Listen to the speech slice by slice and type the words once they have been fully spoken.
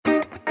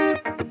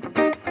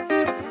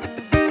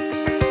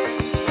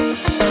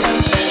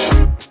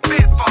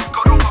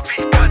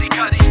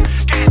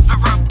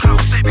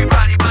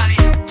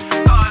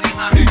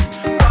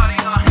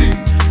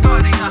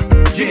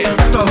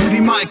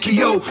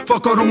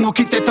whakarongo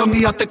ki te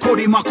tangi a te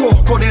korimako.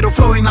 Kōrero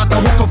flowing out the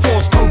hook of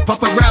force.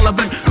 Kaupapa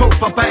relevant,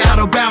 kaupapa out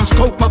of bounds,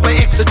 kaupapa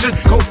exigent,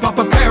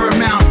 kaupapa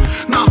paramount.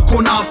 Nā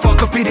kona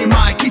whakapiri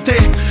mai ki te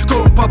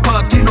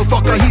kaupapa tino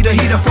whakahira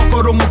hira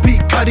whakarongo pi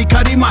kari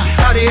kari mai.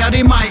 Hare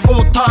hare mai,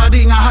 o tā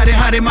ringa hare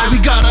hare mai. We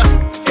gotta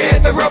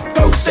gather up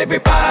close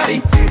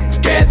everybody.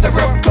 Gather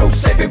up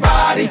close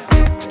everybody.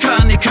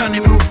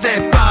 Kani move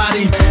that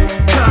body.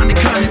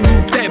 Kani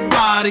move that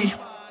body.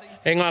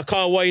 E ngā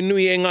kāwai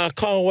nui, e ngā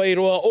kāwai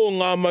roa o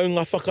ngā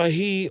maunga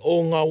whakahi,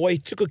 o ngā wai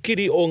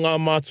tukakiri, o ngā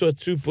mātua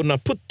tūpuna.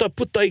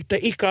 Puta i te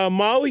ika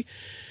Māui,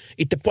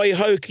 i te pai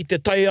hau ki te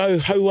tai au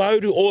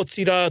hauauru, o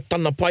tira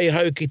tana pai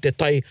hau ki te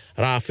tai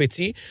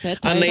rāwhiti.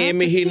 Ana e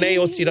mihi nei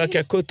o tira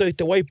kia koutou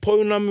te wai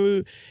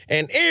pounamu,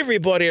 and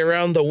everybody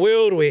around the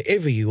world,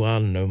 wherever you are,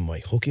 nau mai,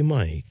 hoki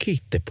mai, ki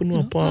te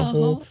punua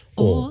pāho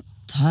o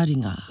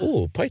Taringa.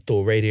 Oh,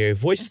 Paito Radio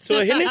Voice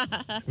tuahine.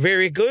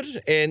 Very good.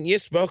 And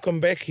yes, welcome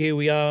back. Here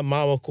we are.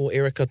 Māua ko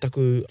Erika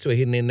taku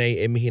tuahine nei,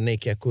 e mihi nei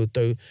kia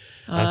koutou.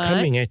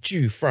 Coming at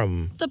you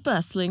from the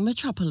bustling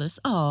metropolis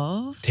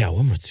of Te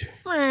Awamatu.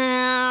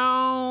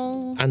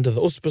 Under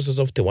the auspices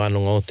of Te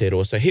Wānanga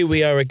Aotearoa. So here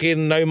we are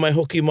again. Nau mai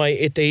hoki mai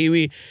e te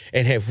iwi.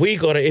 And have we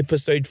got an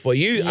episode for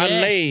you? Yes.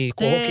 Anei,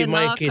 ko hoki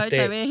mai ki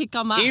te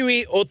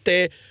iwi o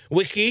te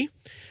wiki.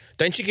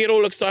 Don't you get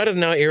all excited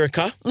now,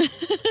 Erika?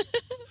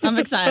 I'm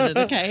excited,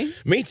 okay.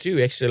 Me too,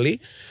 actually.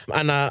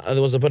 And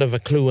there was a bit of a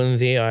clue in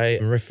there. I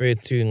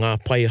referred to ngā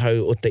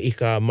paihau o te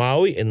ika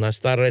Māui, and I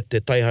started at te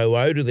taihau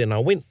auru. Then I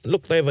went,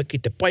 looked over ki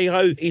te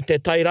paihau i te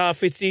tai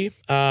rāwhiti.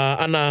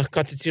 Ana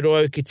ka te tiro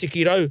au ki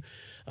tiki rau.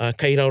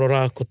 Kei raro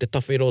rā ko te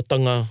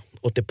tawherotanga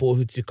o te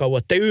pōhutu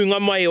kaua. Te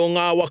unga mai o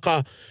ngā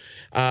waka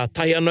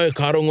tai anau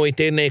ka rongo i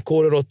tēnei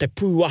kōrero te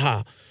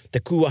pūwaha. Te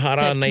kuaha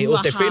rānei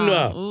o te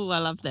whenua. Oh, I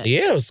love that.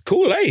 Yeah, it's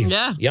cool, eh?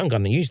 Yeah. I'm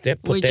going to use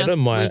that. Put that in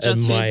my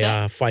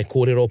whai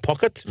kōrero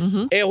pocket.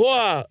 Mm-hmm. E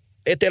hoa,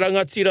 e te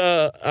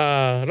rangatira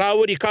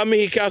rāwiri ka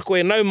mihi kia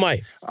koe nau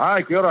mai.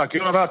 Ai, kia ora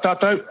rā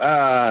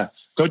tātou.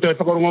 Koutou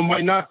whakarongo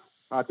mai nā.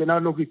 Tēnā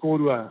noki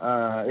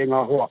kōrua e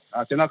ngā hoa.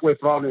 Tēnā koe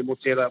whāne mo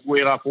tērā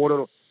ue rā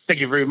kōrero. Thank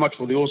you very much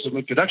for the awesome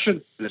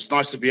introduction. And it's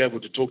nice to be able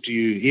to talk to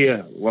you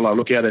here while I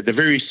look out at the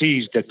very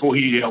seas that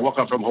pohiri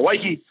waka from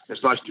Hawaii.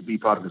 It's nice to be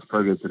part of this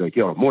program today.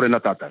 Kia ora,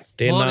 mōrena tātou.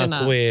 Tēnā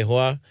koe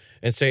hoa.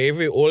 And so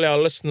all our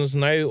listeners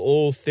know,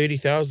 all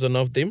 30,000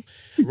 of them,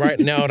 right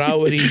now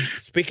Rawiri's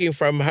speaking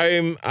from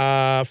home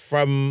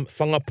from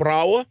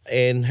Whangaparaoa.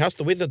 And how's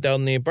the weather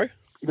down there, bro?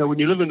 You know, when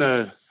you live in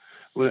a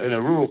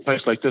rural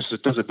place like this,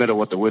 it doesn't matter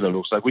what the weather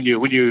looks like. When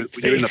you're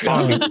in a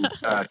farming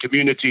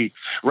community,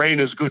 rain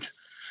is good.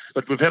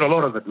 But we've had a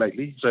lot of it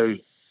lately. So,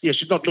 yeah,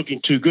 she's not looking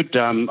too good.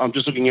 I'm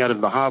just looking out in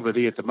the harbour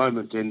there at the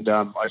moment, and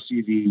I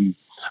see the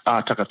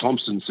Taka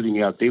Thompson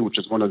sitting out there, which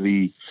is one of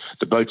the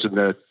boats in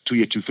the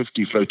Tuia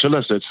 250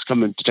 flotilla. So it's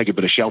coming to take a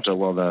bit of shelter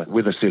while the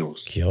weather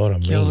settles. Kia ora,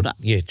 man. Kia ora.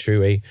 Yeah,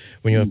 true, eh?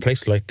 When you're in a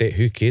place like that,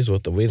 who cares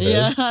what the weather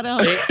is? I know.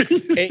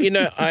 And, you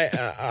know,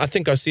 I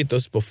think I said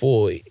this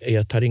before,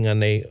 ia taringa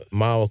nei,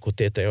 māua ko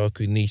tētai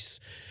aku niece.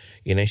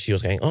 You know, she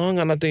was going, I'm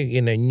going to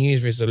do, New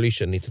Year's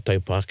resolution, ni te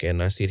taupake.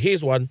 And I said,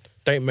 here's one,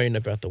 don't moan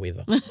about the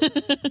weather.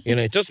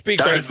 Just be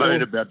grateful. Don't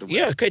moan about the weather.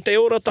 Yeah, kei te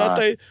ora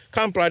tātou,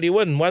 can't bloody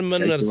win. 1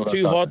 minute it's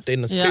too hot,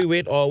 then it's too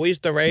wet. Oh, where's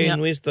the rain,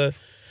 where's the...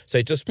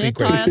 So just be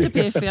grateful. Te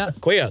taia te pewhia.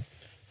 Koia,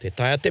 te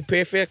taia te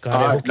pewhia, ka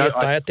re hoki e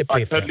taia te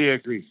pewhia. I totally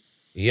agree.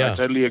 Yeah. I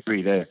totally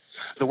agree there.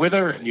 The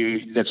weather,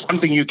 that's one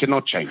thing you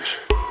cannot change.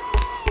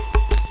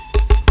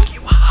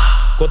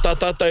 Ko tā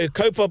tātou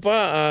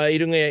kaupapa, I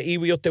runga ia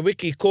iwi o te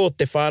wiki, ko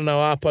te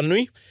whānau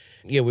āpanui.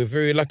 Yeah, we're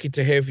very lucky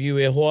to have you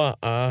e hoa.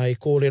 Hei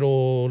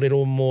kōrero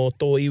mō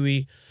tō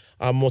iwi,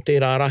 mō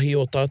tērā rahi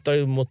o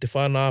tātou, mō te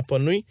whānau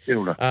āpanui.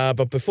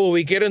 But before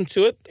we get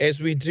into it,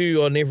 as we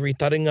do on every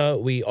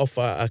taringa, we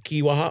offer a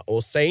kiwaha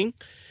or saying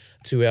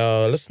to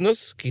our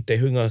listeners, ki te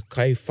hunga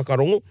kai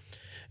whakarongo.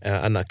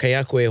 Ana kei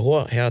a koe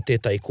hoa, hea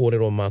tētai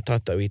kōrero mā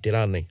tātou I te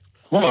rānei.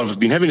 Well, I've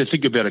been having to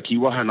think about a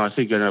kiwaha, and I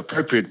think an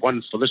appropriate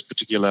one for this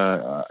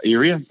particular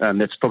area, and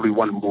that's probably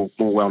one more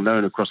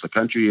well-known across the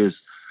country, is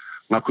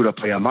Ngakura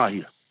Paia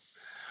Mahia.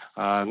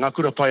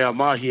 Ngakura Paia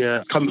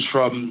Mahia comes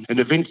from an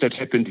event that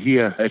happened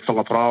here at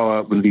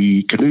Whangaparaoa when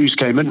the canoes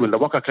came in, when the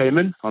waka came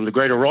in on the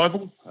Great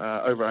Arrival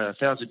over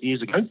 1,000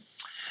 years ago.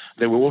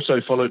 They were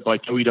also followed by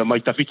Tauira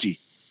Maitawhiti.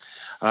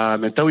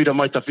 And Tauira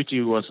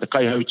Maitawhiti was the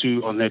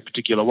kaihautu on that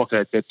particular waka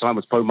at that time,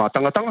 was Paumā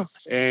Tangatanga.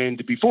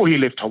 And before he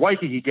left Hawaii,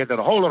 he gathered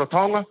a whole lot of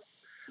taonga.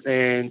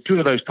 And 2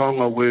 of those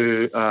taonga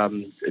were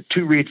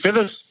 2 red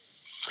feathers.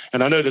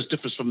 And I know this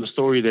differs from the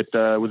story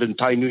that within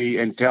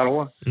Tainui and Te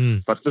Aroha,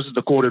 but this is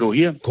the kōrero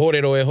here.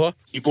 Kōrero e hoa.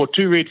 He brought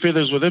 2 red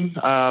feathers with him,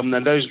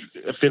 and those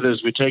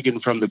feathers were taken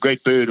from the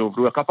great bird of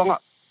Ruakapanga,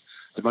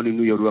 the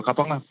Manunui o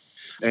Ruakapanga.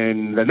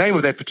 And the name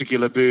of that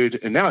particular bird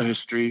in our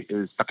history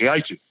is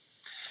Takeaitu.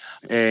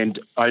 And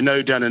I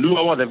know down in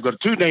Luawa, they've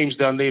got 2 names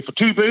down there for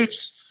 2 birds,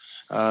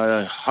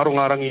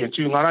 Harongarangi and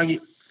Tūngarangi.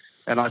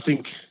 And I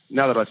think,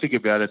 now that I think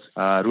about it,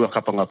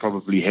 Ruakapanga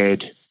probably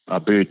had a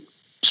bird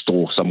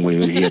store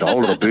somewhere. He had a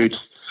whole lot of birds.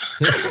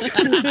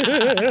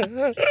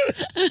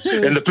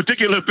 And the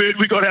particular bird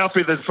we got our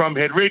feathers from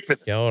had red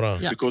feathers. Kia ora.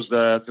 Yeah. Because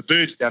the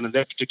birds down in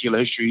that particular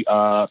history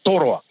are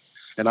toroa.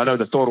 And I know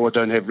the toroa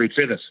don't have red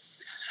feathers.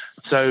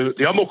 So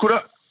the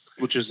amokura,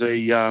 which is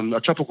a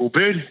tropical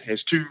bird,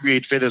 has 2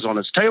 red feathers on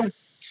its tail.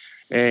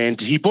 And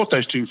he brought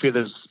those 2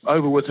 feathers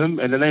over with him,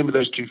 and the name of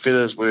those 2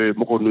 feathers were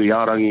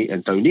Mokonui-Arangi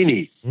and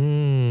Taunini.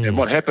 And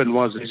what happened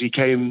was, as he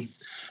came,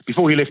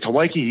 before he left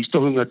Hawaii, he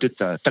Tohunga did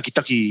the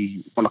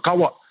taki-taki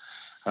Manakawa,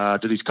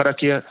 did his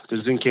karakia, did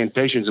his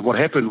incantations, and what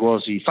happened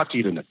was he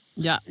whakied in it.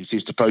 Yeah. He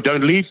says to Poe,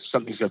 don't leave,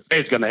 something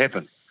bad's going to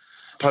happen.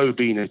 Poe,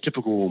 being a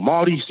typical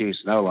Māori,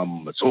 says, no,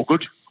 it's all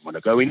good, I'm going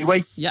to go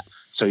anyway. Yeah.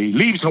 So he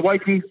leaves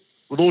Hawaii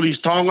with all his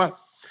taonga.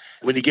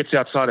 When he gets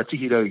outside of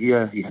Tihiro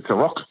here, he hits a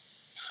rock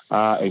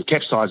and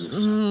capsizes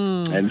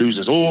and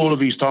loses all of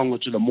his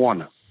taonga to the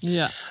moana.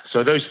 Yeah.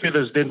 So those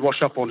feathers then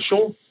wash up on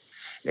shore,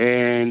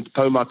 and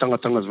Pauma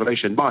Tangatanga's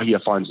relation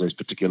Mahia finds those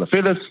particular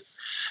feathers.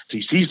 So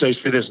he sees those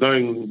feathers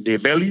knowing their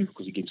value,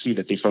 because he can see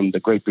that they're from the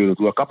great bird of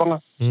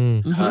Ruakapanga.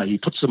 He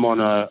puts them on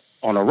a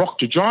rock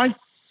to dry.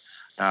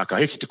 Ka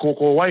heki te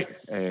koko wai,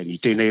 and he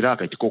tēnei rā,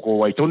 kei te koko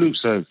wai tonu.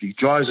 So he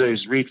dries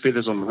those red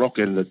feathers on the rock,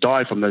 and the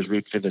dye from those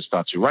red feathers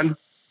starts to run,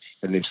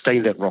 and then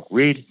stain that rock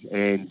red,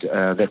 and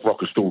that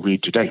rock is still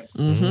red today.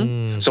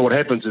 So what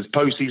happens is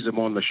Poe sees them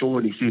on the shore,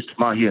 and he says to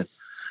Mahia,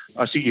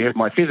 I see you have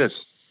my feathers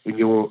in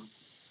your...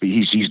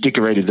 He's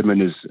decorated them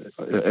in as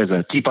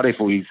a tipare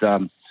for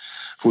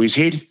his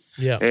head.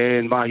 Yeah.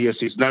 And Mahia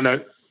says,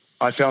 no,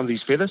 I found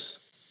these feathers.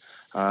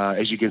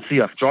 As you can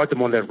see, I've dried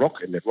them on that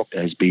rock, and that rock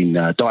has been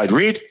dyed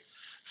red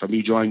from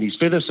me drying these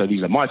feathers, so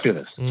these are my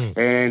feathers.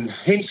 And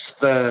hence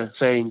the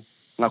saying,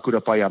 ngā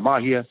kura pai a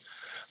Mahia,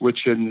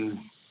 which in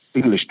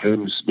English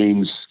terms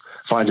means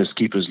finders,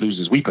 keepers,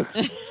 losers, weepers.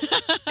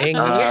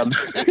 Yeah,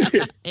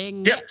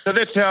 so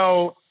that's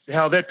how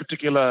that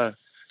particular...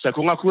 So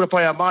ko ngā kura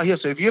pai a Mahia,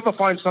 so if you ever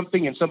find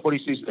something and somebody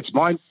says, it's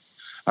mine,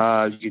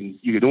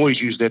 you can always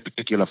use that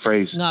particular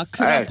phrase. Ngā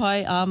kura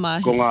pai a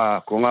mahi. Ko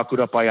ngā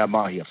kura pai a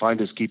Mahia,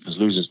 finders, keepers,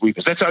 losers,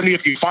 weepers. That's only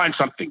if you find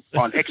something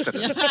on accident.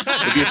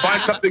 If you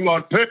find something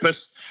on purpose,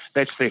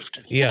 that's theft.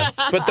 Yeah,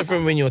 but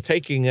different when you're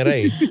taking it,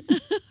 eh?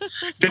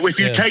 If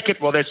you take it,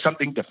 well, that's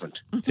something different.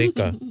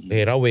 Tika,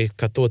 he rawe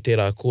katoa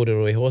tērā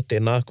kōrero e hoa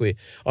tēnā koe.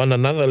 On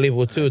another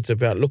level too, it's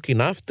about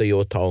looking after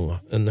your taonga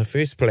in the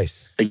first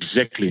place.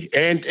 Exactly.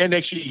 And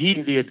actually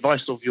heeding the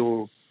advice of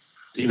your,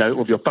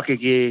 of your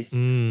pakeke,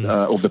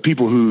 of the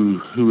people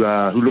who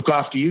look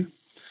after you,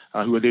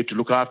 who are there to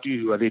look after you,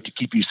 who are there to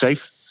keep you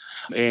safe.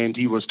 And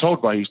he was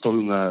told by his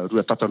tohunga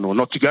Ruatatano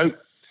not to go,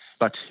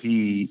 but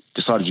he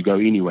decided to go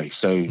anyway.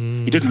 So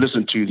he didn't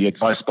listen to the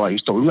advice by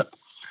his tohunga.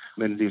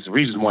 And there's a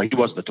reason why he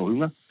was the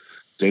tohunga.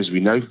 As we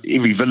know,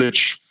 every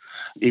village,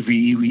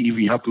 every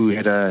hapu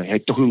had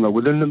tohunga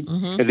within them,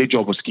 and their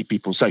job was to keep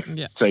people safe.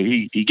 Yeah. So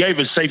he gave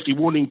his safety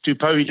warning to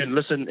Poe, he didn't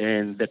listen,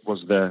 and that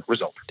was the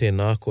result.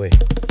 Tēnā koe.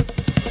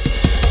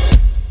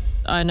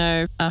 I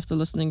know after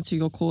listening to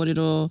your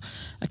kōrero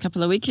a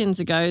couple of weekends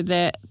ago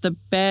that the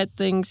bad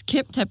things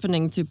kept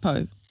happening to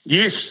Poe.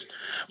 Yes.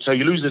 So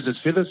he loses his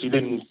feathers. He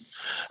then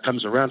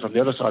comes around from the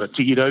other side of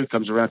Tihiro,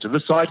 comes around to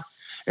this side,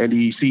 and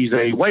he sees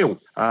a whale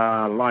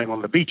lying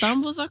on the beach.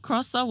 Stumbles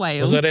across a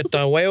whale. Was it at the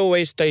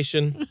whaleway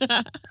station?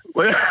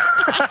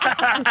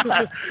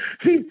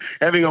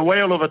 Having a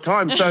whale of a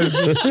time. So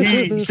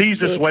he sees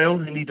this whale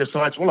and he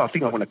decides, well, I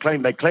think I want to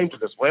make claim to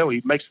this whale.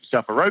 He makes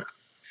himself a rope.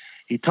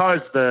 He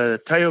ties the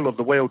tail of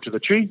the whale to the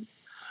tree.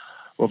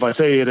 Or if I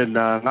say it in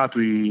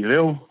Ngāpui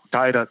Reo,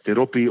 taira te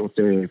ropi o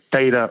te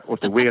teira o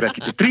te wera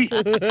ki te tri.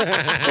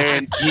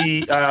 And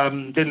he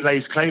then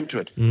lays claim to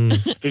it.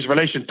 His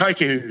relation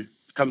Taikehu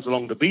comes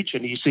along the beach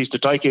and he says to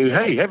Taikehu,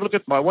 hey, have a look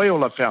at my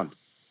whale I've found.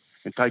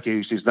 And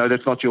Taikehu says, no,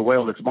 that's not your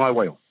whale, that's my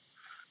whale.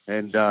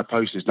 And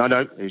Poe says, no,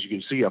 as you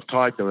can see, I've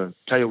tied the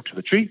tail to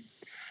the tree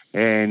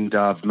and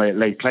I've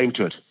laid claim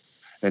to it.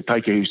 And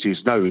Taikehu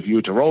says, no, if you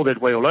were to roll that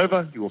whale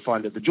over, you will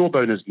find that the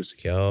jawbone is missing.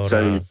 Kia ora.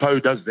 So Poe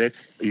does that.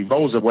 He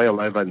rolls the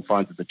whale over and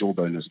finds that the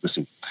jawbone is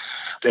missing.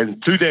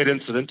 And through that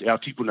incident, our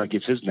tipuna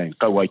gets his name,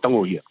 Kauai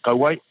Tangohia.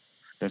 Kauai,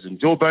 as in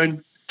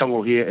jawbone,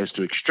 Tangohia as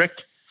to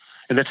extract.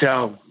 And that's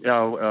how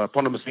our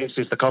eponymous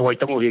ancestor, Kauai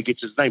Tangohia,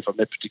 gets his name from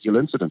that particular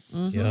incident.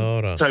 Kia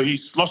ora. So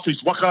he's lost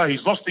his waka,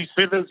 he's lost his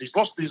feathers, he's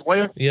lost his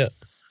whale. Yeah.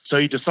 So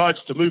he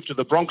decides to move to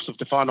the Bronx of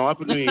Te Whānau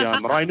Apanui,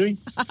 Maraenui.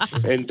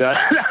 And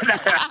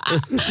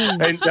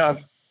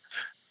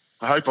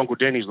I hope Uncle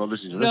Danny's not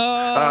listening to this.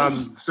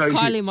 No, so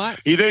Kylie might.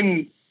 He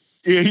then,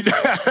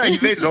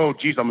 oh,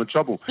 geez, I'm in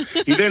trouble.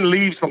 He then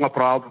leaves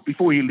Whangapara. But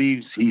before he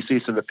leaves, he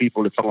says to the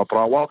people at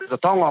Whangapara, well, there's a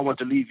taonga I want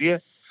to leave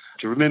here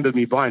to remember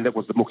me by, and that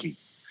was the muki.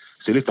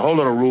 So he left a whole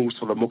lot of rules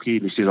for the muki,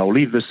 and he says, I'll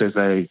leave this as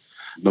a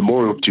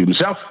memorial to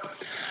himself.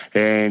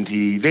 And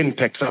he then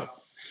packs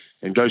up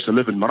and goes to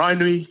live in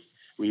Maraenui.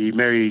 He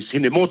marries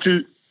Hine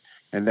Motu,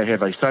 and they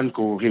have a son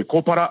called He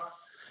Kōpara.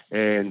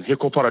 And He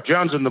Kōpara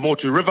drowns in the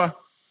Motu River,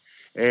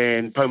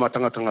 and Pauma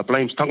Tangatanga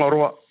blames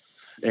Tangaroa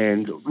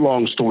And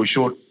long story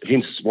short,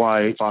 hence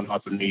why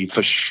whānau Apanui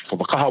fish for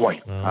the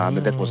kahawai. And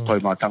that was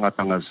Taumā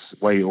Tangatanga's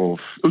way of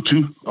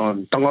utu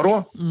on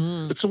Tangaroa.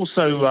 It's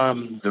also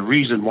the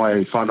reason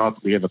why whānau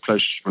Apanui have a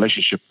close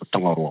relationship with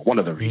Tangaroa. One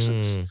of the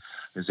reasons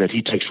is that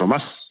he takes from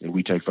us and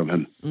we take from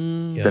him.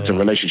 That's a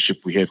relationship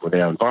we have with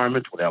our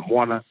environment, with our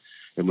moana,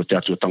 and with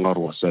our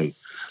Tangaroa. So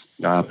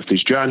if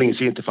there's drownings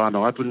here in Te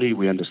Whānau Apanui,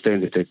 we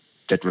understand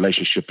that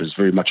relationship is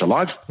very much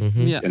alive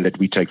and that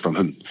we take from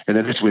him. And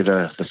then that's where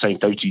the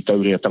Saint Tauti,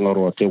 Taurea,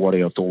 Tangaroa, Te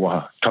Ware o Tō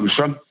Waha comes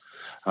from.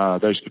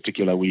 Those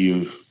particular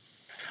where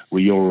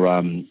you're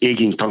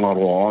egging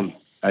Tangaroa on.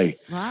 Hey,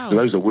 Wow. So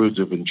those are words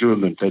of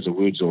endurement. Those are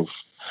words of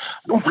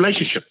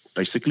relationship,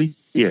 basically.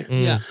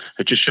 Yeah.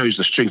 It just shows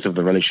the strength of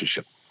the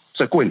relationship.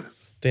 So, koina.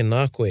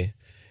 Tēnā koe.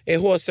 E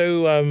hoa,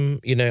 so,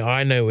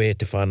 I know where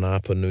Te Whānau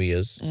Apanui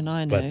is. And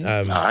I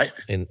know. But,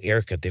 and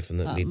Erica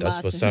definitely does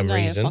for some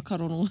reason.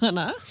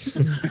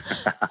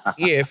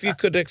 Yeah, if you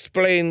could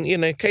explain,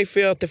 kei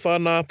whea Te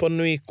Whānau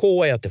Apanui, ko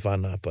wea Te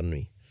Whānau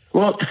Apanui?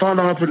 Well, Te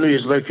Whānau Apanui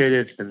is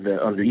located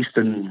on the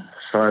eastern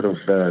side of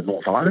the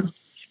North Island.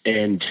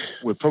 And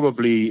we're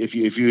probably, if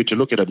you were to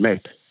look at a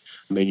map,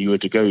 you were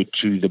to go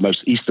to the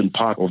most eastern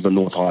part of the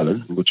North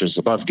Island, which is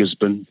above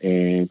Gisborne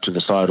and to the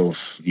side of,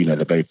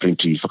 the Bay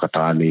Plenty,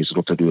 Whakatāne,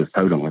 Rotorua,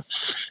 Tauranga.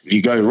 If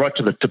you go right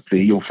to the tip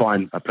there, you'll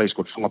find a place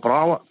called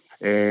Whangaparawa.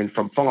 And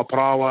from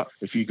Whangaparawa,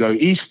 if you go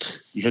east,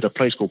 you hit a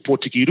place called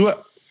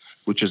Pōtikirua,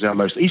 which is our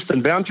most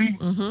eastern boundary.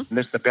 And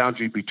that's the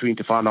boundary between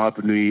Te Whānau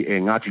Apanui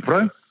and Ngāti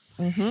Pro.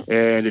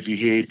 And if you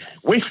head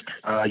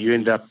west, you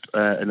end up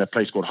in a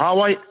place called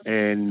Hawaii,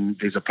 and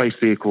there's a place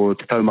there called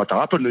Te Taumata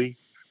Apanui,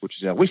 which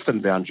is our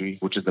western boundary,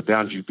 which is the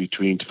boundary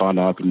between Te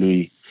Whānau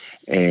Apanui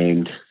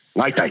and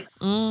Ngaitai.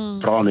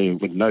 Praone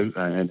would know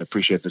and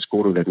appreciate this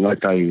kōrero that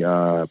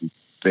Ngaitai,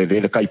 they're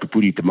the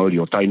kaipupuri te Māori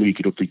o Tainui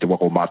ki roto i te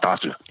waka o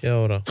Mātātua. Kia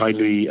ora.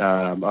 Tainui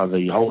are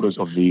the holders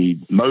of the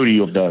Māori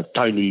of the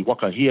Tainui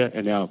waka here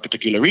in our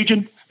particular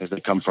region, as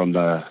they come from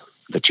the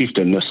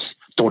chieftainess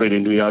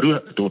Tōrere Nui Arua,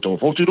 Tōtō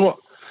Whoturoa.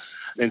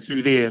 And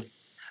through there,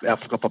 our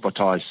whakapapa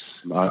ties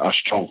are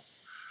strong.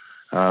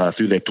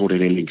 Through that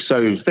Tōrere link.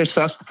 So that's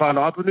us, Te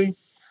Whānau Apanui.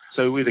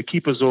 So we're the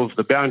keepers of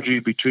the boundary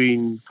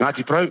between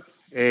Ngāti Pro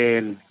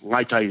and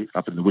Ngaitai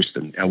up in our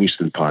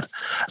western part.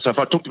 So if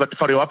I talked about Te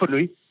Whareo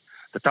Apanui,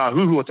 the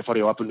tāhuhu o Te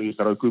Whareo Apanui is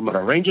the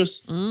Raukumara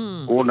Rangers,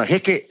 ko ngā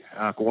heke,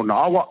 ko ngā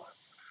awa,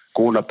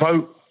 ko ngā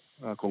pau,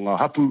 ko ngā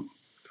hapu,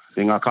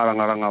 e ngā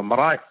karangaranga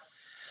marae.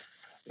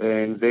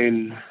 And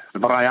then the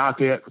marae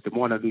ātea, ko te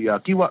moana nui a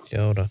kiwa.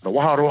 Kia ora. The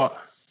waharoa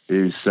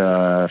is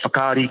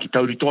whakaari ki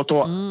tauri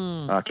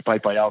totoa, ki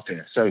paipai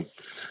Aotea. So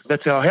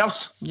that's our house.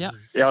 Yeah.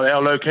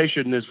 Our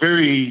location is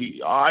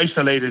very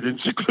isolated and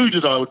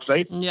secluded, I would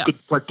say. Yeah.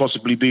 Could quite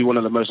possibly be one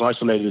of the most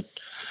isolated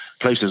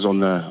places on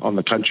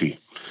the country.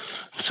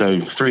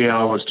 So 3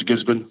 hours to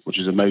Gisborne, which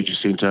is a major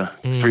centre,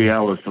 3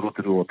 hours to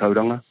Rotorua,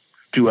 Tauranga,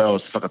 2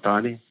 hours to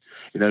Whakatane.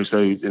 So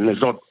and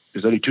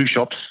there's only 2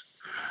 shops.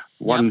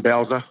 One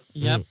Bowser,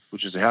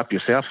 which is a help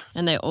yourself.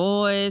 And they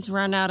always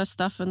run out of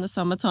stuff in the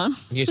summertime.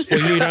 Yes, for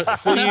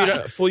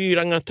you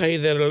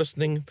rangatai that are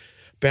listening,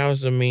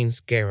 Bowser means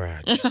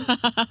garage.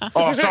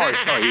 Oh,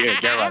 sorry, yeah,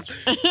 garage.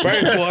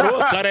 Pai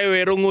kua kareu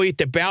e rongo I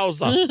te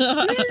Bowser.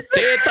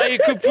 Tētai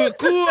kupu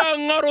kua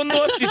ngaro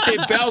noa te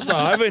Bowser.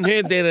 I haven't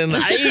heard that in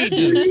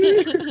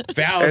ages.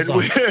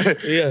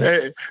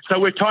 Bowser. So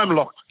we're time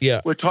locked.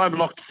 Yeah. We're time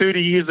locked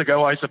 30 years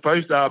ago, I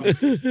suppose.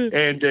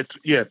 And it's,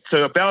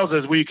 so a Bowser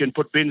is where you can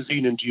put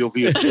benzene into your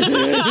vehicle.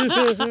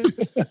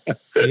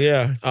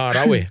 Yeah.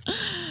 Rawe.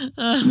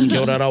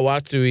 Kia ora rau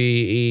atu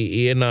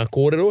I ena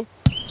kōrero.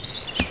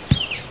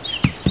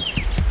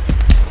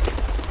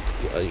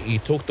 You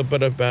talked a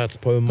bit about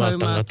Paumā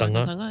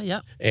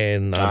Tangatanga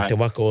and te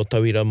waka o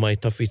Tauira mai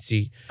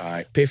Tawhiti.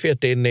 Pewhia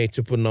tēnei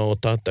tupuna o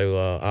tātou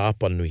a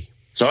Apanui.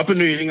 So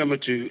Apanui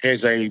Ringamutu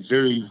has a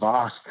very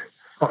vast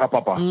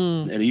whakapapa,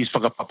 and his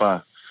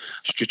whakapapa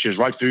stretches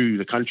right through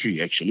the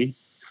country, actually,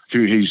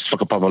 through his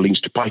whakapapa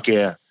links to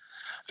Paikea,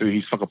 through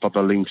his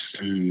whakapapa links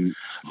to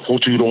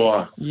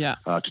Hoturoa,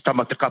 to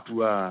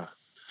Tamatakapua.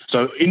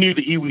 So any of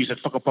the iwis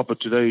that whakapapa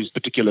to those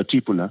particular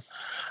tipuna,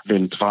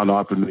 then Te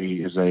Whānau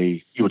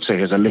Apanui you would say,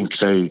 has a link.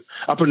 So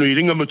Apanui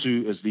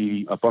Ringamutu is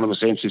the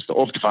eponymous ancestor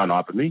of Te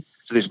Whānau Apanui.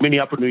 So there's many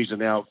Apanuis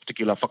in our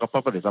particular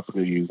whakapapa. There's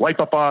Apanui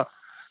Waipapa,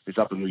 there's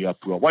Apanui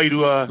Apua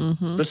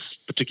Wairua. This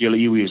particular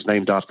iwi is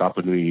named after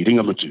Apanui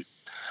Ringamutu.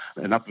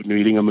 And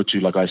Apanui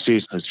Ringamutu, like I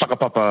said, has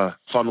whakapapa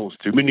funnels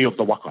through many of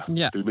the waka,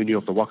 through many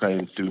of the waka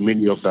and through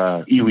many of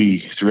the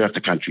iwi throughout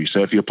the country.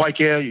 So if you're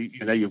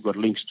Paikea, you've got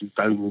links to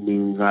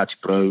Taununu, Ngāti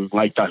Pro,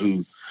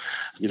 Ngaitahu,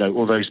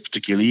 all those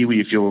particular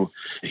iwi.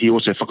 He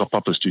also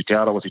whakapapas to Te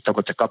Arawa, Te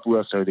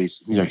Tamatakapua, so there's,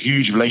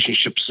 huge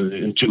relationships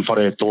in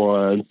Tūwhare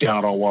Toa, in Te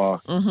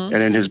Arawa, and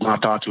then his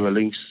Mātātua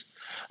links,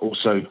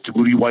 also to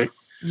Muriwai,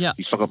 Yeah.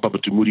 He's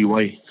whakapapa to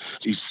Muriwai.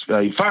 He's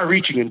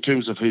far-reaching in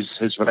terms of his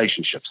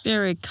relationships.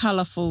 Very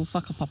colourful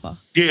whakapapa.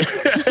 Yeah,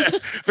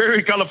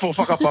 very colourful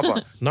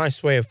whakapapa.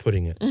 Nice way of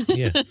putting it.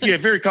 Yeah. Yeah,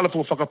 very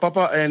colourful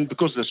whakapapa, and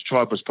because this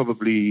tribe was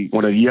probably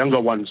one of the younger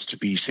ones to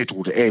be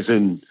settled, as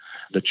in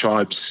the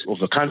tribes of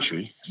the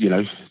country, you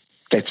know,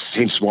 that's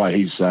hence why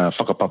his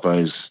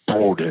whakapapa is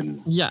broad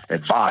and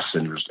vast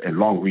and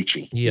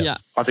long-reaching. Yeah.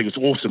 I think it's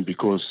awesome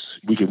because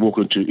we can walk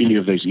into any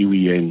of those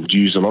iwi and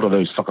use a lot of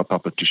those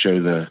whakapapa to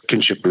show the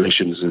kinship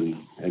relations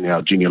and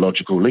our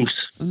genealogical links.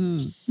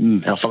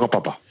 Our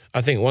whakapapa.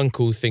 I think one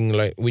cool thing,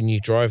 like when you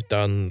drive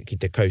down ki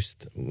te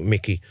coast,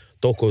 Miki,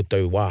 tōko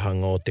tau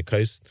wāhanga o te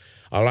coast,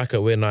 I like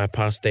it when I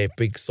pass that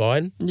big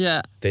sign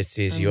that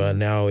says you are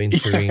now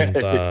entering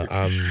the...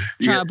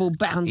 tribal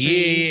boundaries.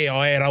 Yeah,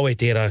 ai rawe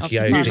tērā ki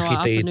au te ki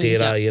te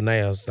tērā, you know,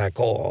 I was like,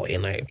 oh, you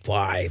know,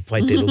 pai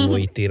te rongo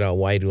i tērā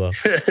wairua.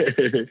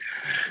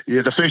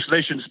 Yeah, the First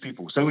Nations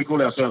people. So we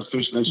call ourselves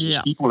First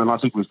Nations people, and I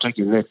think we've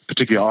taken that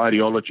particular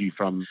ideology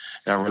from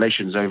our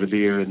relations over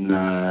there in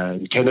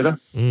Canada.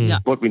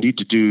 What we need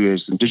to do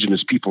as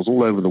Indigenous peoples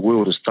all over the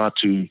world is start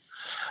to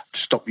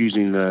stop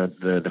using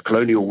the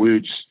colonial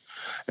words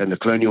and the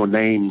colonial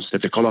names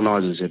that the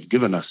colonizers have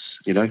given us,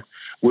 you know,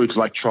 words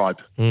like tribe.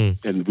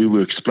 And we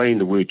were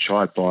explained the word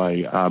tribe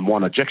by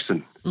Moana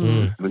Jackson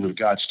in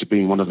regards to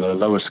being one of the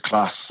lowest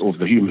class of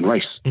the human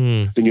race.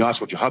 Then you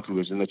ask what your hapu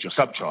is, and that's your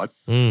sub-tribe,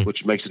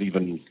 which makes it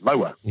even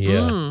lower.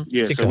 Yeah.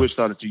 So we've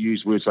started to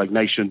use words like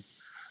nation,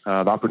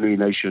 the Apanui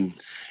Nation.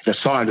 The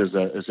sign is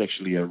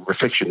actually a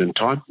reflection in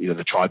time, you know,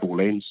 the tribal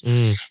lands.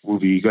 We'll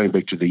be going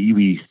back to the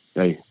iwi.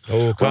 Hey,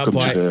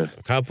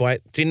 ka pai.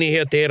 Tini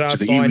hea tērā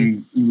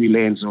sign. Iwi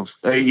lands of,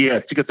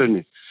 tika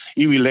tonu.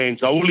 Iwi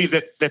lands. I will leave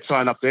that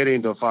sign up that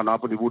end of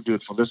Whanapuni. We'll do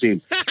it for this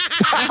end.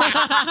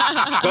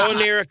 Go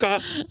on, Erica.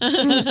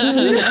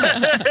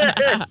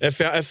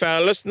 If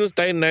our listeners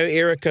don't know,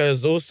 Erica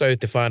is also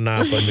te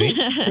Whanapuni.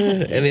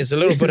 And there's a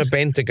little bit of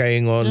banter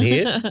going on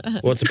here.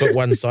 Well, it's a bit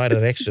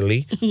one-sided,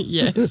 actually.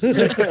 Yes.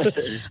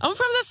 I'm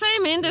from the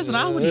same end as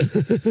Rawiri.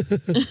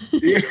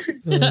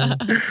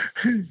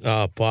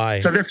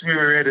 Pai. So that's where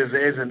we're at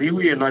as an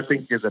iwi, and I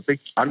think there's a big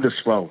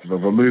underswell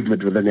of a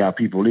movement within our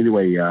people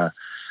anyway,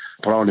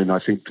 and I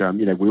think,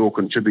 you know, we're all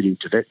contributing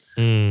to that.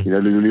 You know,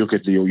 look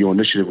at your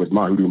initiative with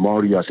Mahuru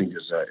Māori, I think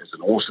is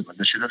an awesome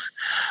initiative.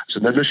 It's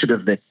an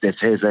initiative that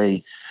has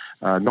a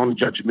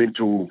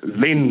non-judgmental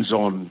lens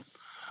on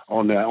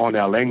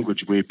our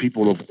language, where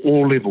people of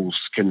all levels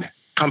can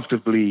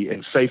comfortably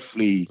and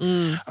safely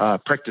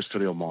practice te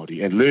reo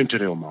Māori and learn te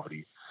reo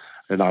Māori.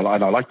 And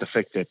I like the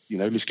fact that, you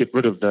know, let's get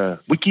rid of the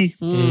wiki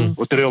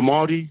or te reo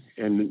Māori,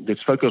 and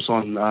let's focus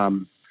on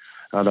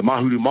the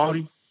Mahuru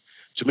Māori.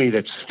 To me,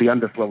 that's the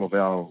underflow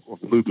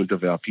of the movement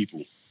of our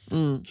people.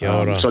 Kia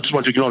ora. So I just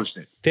want to acknowledge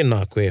that.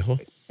 Tēnā koe ho.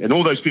 And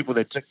all those people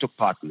that took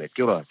part in that.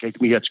 Kia ora. Kei te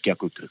mihi atu kia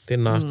koutou.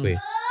 Tēnā koe.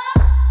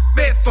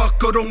 Me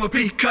whakarongo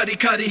pi kari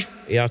kari.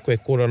 E a koe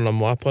korana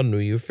mo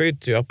Apanui. You referred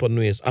to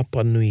Apanui as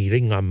Apanui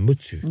Ringa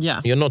Mutu.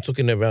 Yeah. You're not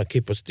talking about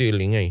Kepa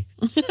Sterling, eh?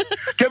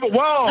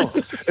 Well,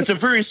 it's a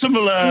very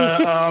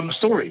similar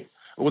story.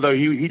 Although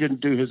he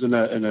didn't do his in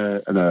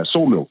a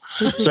sawmill.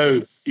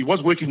 So he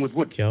was working with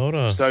wood. Kia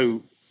ora.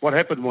 So what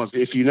happened was,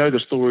 if you know the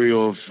story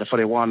of the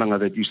whare wānanga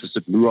that used to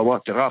sit Muawa,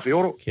 Te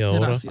Rawhioro, Kia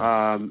ora.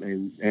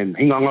 and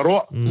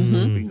Hingangaroa,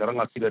 in the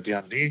rangatira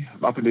down there,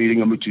 Apanui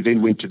Ringamutu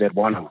then went to that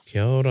wānanga.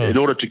 Kia ora. In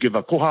order to give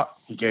a koha,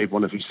 he gave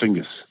one of his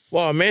fingers.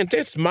 Wow, man,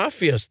 that's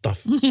mafia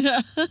stuff.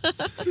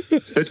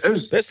 It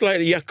is. That's like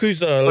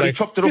Yakuza. But he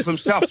chopped it off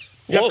himself.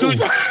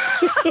 Yakuza.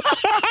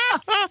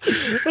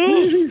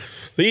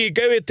 There you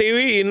go, te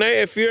iwi, you know,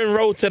 if you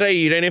enroll today,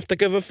 you don't have to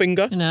give a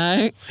finger.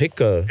 No.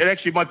 Hika. It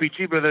actually might be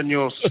cheaper than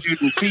your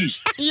student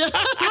fees. Yeah.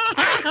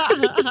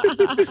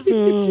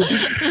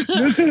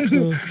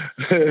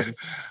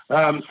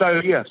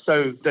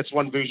 So that's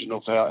one version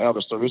of how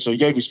the story is. So he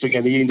gave his finger,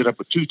 and he ended up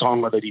with two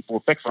taonga that he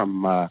brought back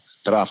from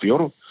Te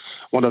Rawhioro.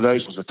 One of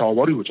those was the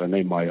Tawaru, which I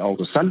named my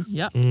oldest son,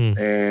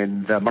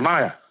 and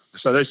Manaia.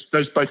 So those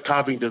both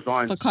carving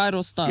designs.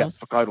 Whakairo styles.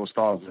 Yeah, whakairo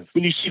styles.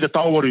 When you see the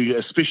Tawaru,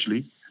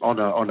 especially on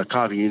a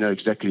carving, you know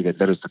exactly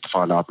that is the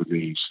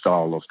Whanapuni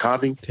style of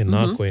carving.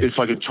 Tēnā koe. If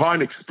I can try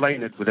and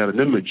explain it without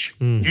an image,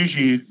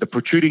 usually the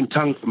protruding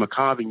tongue from a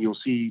carving, you'll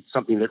see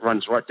something that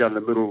runs right down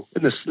the middle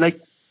in a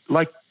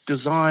snake-like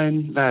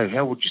design. No,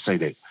 how would you say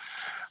that?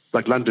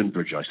 Like London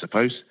Bridge, I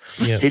suppose.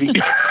 Yeah.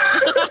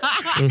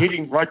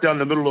 Heading right down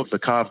the middle of the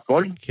carved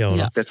body. Kia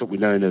ora. That's what we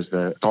know as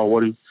the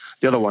Tawaru.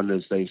 The other one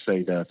is, they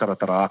say, the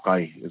Taratara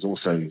Akai is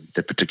also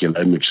that particular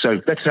image.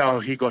 So that's how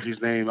he got his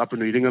name,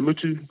 Apanui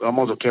Ringamutu. I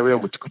might as well carry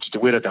on with Te Kuti Te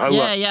Wera Te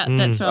Haua. Yeah,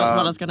 that's what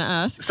I was going to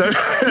ask. So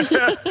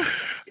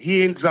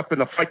he ends up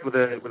in a fight with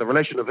a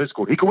relation of his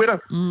called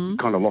Hikawera.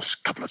 Kind of lost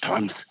a couple of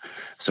times.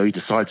 So he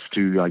decides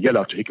to yell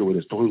out to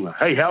Hikawera's tohunga,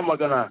 hey, how am I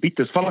going to beat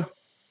this fella?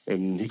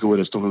 And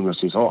Hikawera's tohunga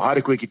says, oh,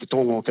 haere koe ki te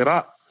tonga o te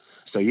rā.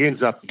 So he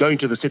ends up going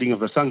to the setting of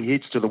the sun, he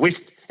heads to the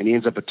west, and he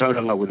ends up at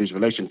Tauranga with his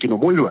relation, Kino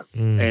Moirua.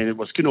 And it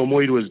was Kino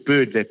Moirua's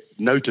bird that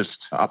noticed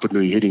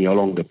Apanui heading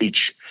along the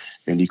beach,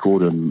 and he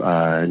called him,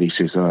 and he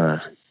says,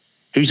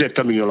 Who's that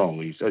coming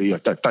along? He's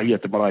tahia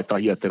te marae,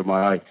 tahia te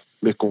mai,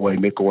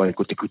 meko ai,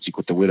 ko te kuti,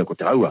 ko te wera, ko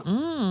te aua.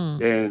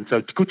 And so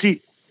te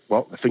kuti,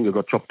 well, the finger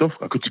got chopped off,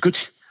 a kuti.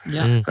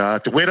 Yeah.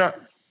 Te wera,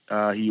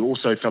 he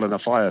also fell in a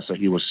fire, so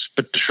he was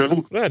spit to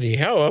shrivel. Bloody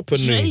hell, up and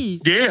Gee.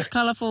 Yeah.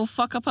 Colourful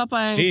whakapapa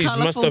and Geez,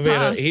 colourful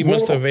he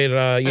must have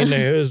had,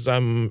 his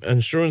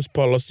insurance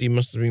policy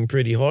must have been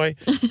pretty high.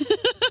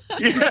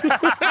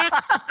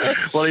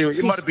 Well,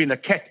 he might have been a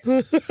cat.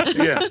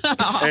 Yeah.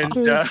 And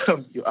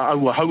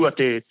haua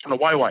te tana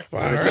waiwai.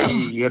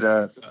 He had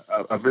a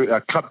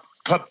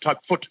club-type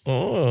foot.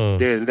 Oh.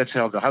 Yeah, and that's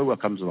how the haua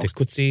comes along. Te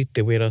kuti,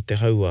 te wera, te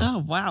haua.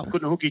 Oh, wow.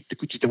 Kuna hoki te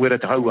kuti te wera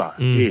te haua.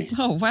 Yeah.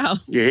 Oh, wow.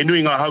 Yeah, he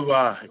nui ngā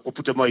haua o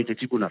puta mai te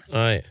tipuna.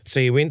 Aye. So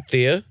he went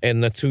there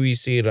and the tui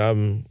said,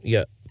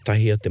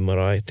 tahia te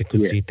marae, te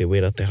kuti, te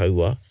wera, te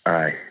haua.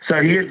 Aye.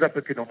 So he ends up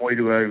at Kino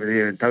Moirua over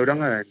there in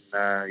Tauranga,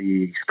 and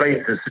he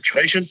explains the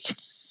situation.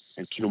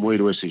 And Kino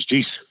Moirua says,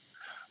 geez,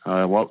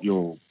 well,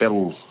 your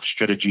battle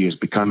strategy has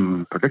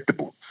become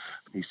predictable.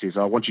 He says,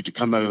 I want you to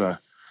come over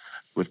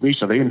with me.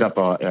 So they end up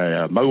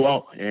at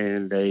Moa,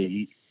 and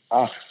he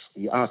asks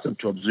him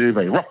to observe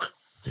a rock.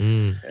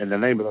 And the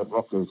name of that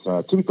rock is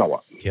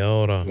Tirikawa. Kia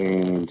ora.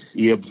 And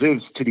he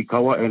observes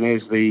Tirikawa, and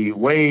as the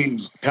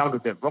waves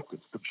pounded that rock, it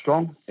stood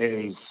strong.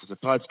 As the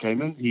tides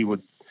came in, he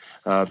would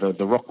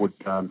the rock would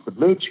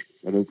submerge,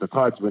 and as the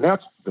tides went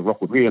out, the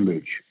rock would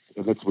re-emerge.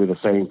 And that's where they're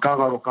saying,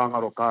 kangaro,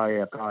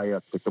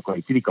 kaea, te toka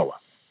i Tirikawa.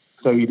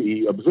 So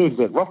he observes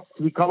that rock,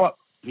 Tirikawa.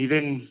 He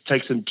then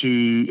takes him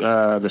to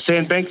the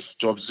sandbanks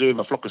to observe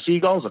a flock of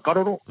seagulls, a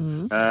karoro.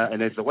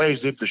 And as the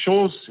waves left the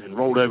shores and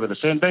rolled over the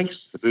sandbanks,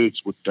 the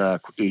birds would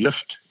quickly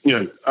lift,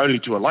 only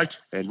to alight.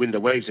 And when the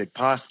waves had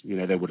passed,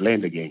 they would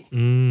land again.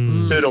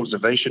 Third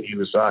observation, he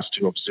was asked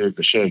to observe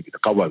the shag, the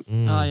kawau.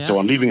 Oh, yeah. So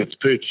on leaving its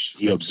perch,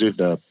 he observed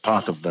the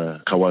path of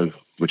the kawau,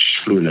 which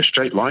flew in a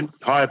straight line,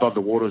 high above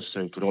the waters,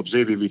 so he could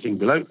observe everything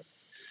below.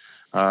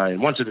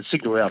 And once it had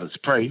signaled out its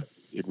prey,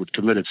 it would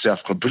commit itself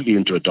completely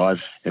into a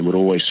dive and would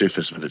always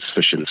surface with its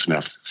fish in its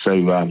mouth.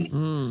 So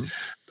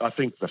I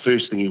think the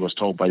first thing he was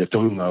told by the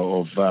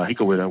tohunga of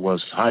Hikawera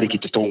was, haere ki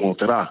te tonga o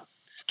te rā.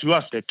 To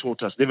us, that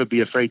taught us never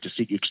be afraid to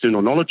seek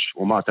external knowledge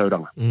or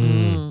mātauranga.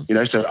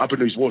 So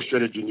Apanui's war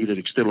strategy needed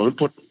external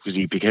input because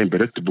he became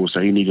predictable, so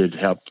he needed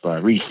help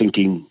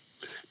rethinking,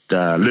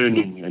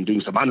 learning and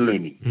doing some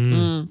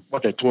unlearning.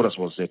 What they taught us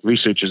was that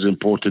research is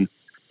important,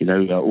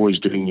 always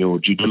doing your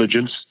due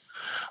diligence,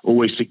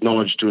 always seek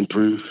knowledge to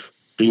improve,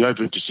 being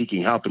open to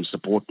seeking help and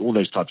support, all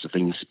those types of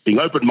things, being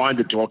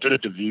open-minded to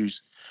alternative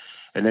views,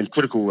 and then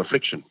critical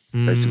reflection.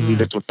 Basically,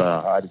 that's what the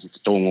Haere ki te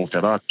tonga o te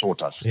rā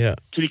taught us. Yeah.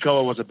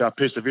 Tirikawa was about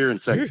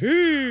perseverance,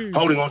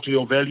 holding on to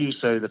your values.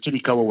 So the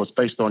Tirikawa was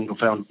based on your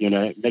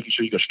making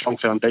sure you got strong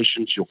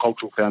foundations, your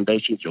cultural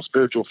foundations, your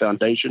spiritual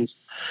foundations,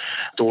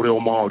 te reo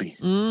Māori.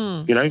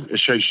 It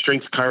shows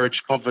strength,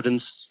 courage,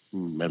 confidence,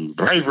 and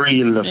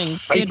bravery in the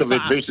face of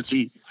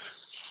adversity.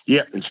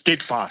 Yeah, and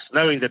steadfast,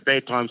 knowing that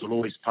bad times will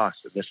always pass,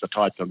 and that's the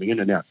tide coming in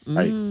and out.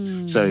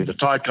 So the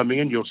tide coming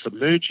in, you'll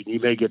submerge, and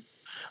you may get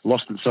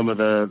lost in some of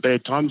the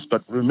bad times,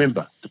 but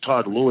remember, the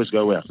tide will always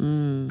go out.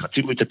 Ka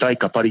timu te tai,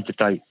 ka pari te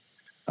tai,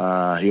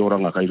 he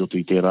oranga kai roto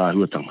I te rā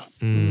huatanga.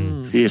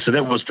 Yeah, so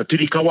that was the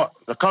Tirikawa.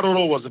 The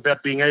karoro was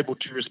about being able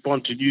to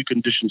respond to new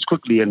conditions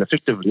quickly and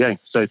effectively.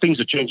 So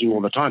things are changing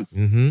all the time.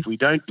 If we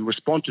don't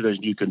respond to those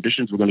new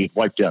conditions, we're going to get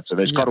wiped out. So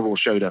those karoro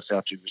showed us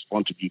how to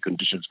respond to new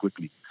conditions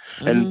quickly.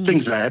 And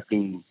things are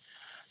happening.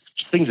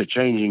 Things are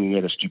changing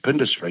at a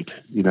stupendous rate.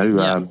 You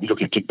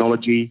look at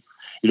technology,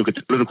 you look at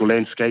the political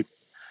landscape.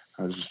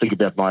 I just think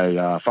about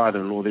my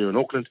father-in-law there in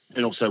Auckland,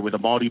 and also with the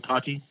Māori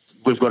Party.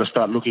 We've got to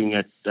start looking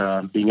at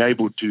being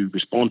able to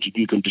respond to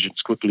new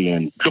conditions quickly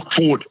and look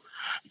forward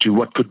to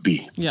what could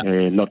be,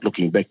 and not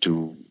looking back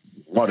to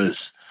what is.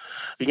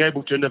 Being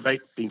able to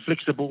innovate, being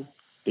flexible,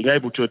 being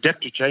able to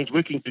adapt to change,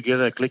 working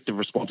together, collective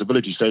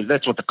responsibility. So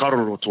that's what the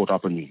karoro taught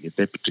up in me at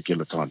that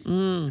particular time.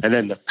 And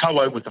then the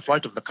kawau, with the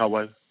flight of the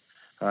kawau,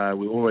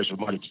 we're always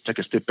reminded to take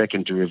a step back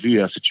and to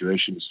review our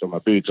situations from a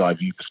bird's eye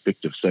view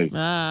perspective. So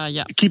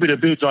keep it a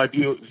bird's eye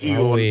view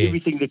on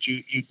everything that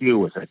you deal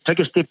with. Take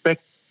a step back.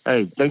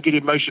 Hey, don't get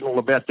emotional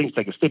about things.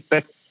 Take a step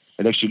back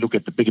and actually look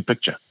at the bigger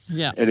picture.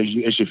 Yeah. And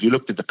if you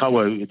looked at the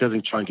kawau, it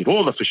doesn't try and get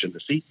all the fish in the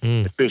sea.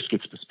 It first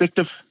gets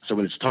perspective. So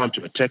when it's time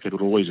to attack, it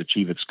will always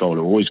achieve its goal.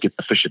 It will always get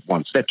the fish at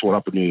once. That's what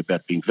up in there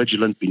about being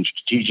vigilant, being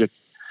strategic,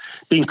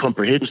 being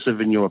comprehensive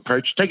in your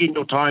approach, taking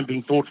your time,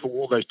 being thoughtful,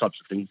 all those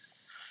types of things.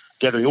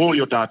 Gathering all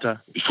your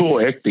data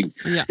before acting.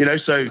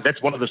 So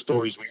that's one of the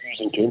stories we're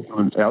using to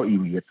influence our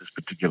iwi at this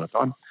particular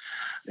time,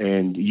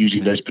 and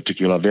using those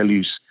particular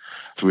values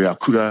through our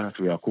kura,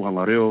 through our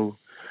kohanga reo,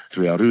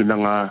 through our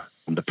runanga,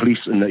 and the police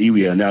in the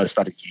iwi are now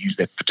starting to use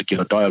that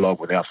particular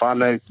dialogue with our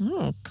whānau,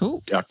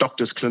 our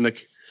doctor's clinic.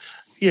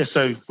 Yeah,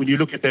 so when you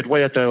look at that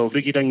waiata o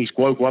Wikirangi,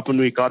 ko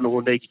apanui, ka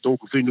anō nei ki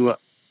tōku whenua,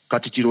 ka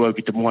titiro au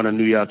ki te moana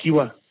nui a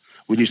kiwa.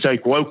 When you say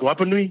ko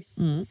apanui,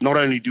 not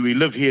only do we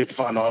live here at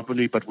Whānau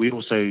Apanui, but we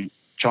also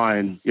try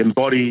and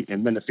embody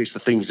and manifest the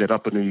things that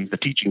the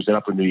teachings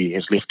that Apanui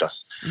has left us.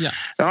 Yeah.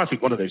 And I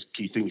think one of those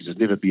key things is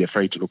never be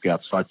afraid to look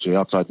outside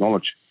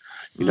knowledge.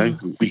 You know,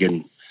 we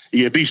can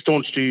be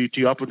staunch to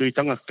Apanui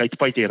tanga, kei te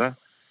pai tērā,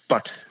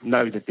 but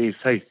know that there's,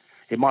 hey,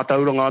 he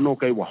mātauranga anō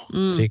kei wā.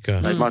 Tika.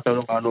 He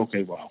mātauranga anō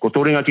kei wā. Ko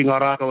tōrenga ki ngā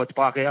rākau te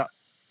Pākehā,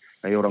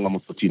 hei oranga mo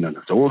tō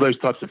tinana. So all those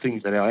types of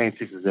things that our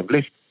ancestors have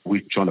left,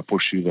 we're trying to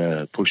push through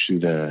the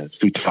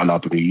through te whānau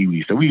Apanui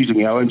iwi. So we're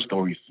using our own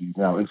stories to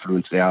now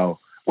influence our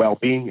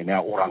well-being and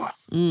our oranga.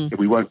 If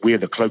we won't wear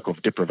the cloak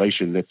of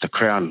deprivation that the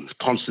Crown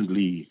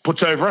constantly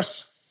puts over us,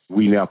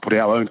 we now put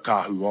our own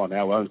kāhu on,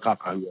 our own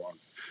kākahu on.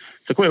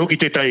 So koe hoki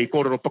tētai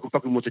kōrero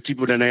pakupaku mo te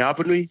tipuna nei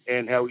Apanui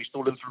and how he's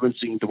still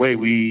influencing the way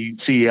we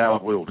see our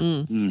world.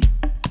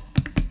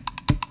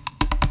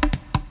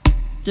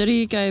 Did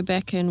he go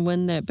back and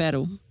win that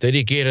battle? Did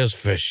he get his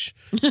fish?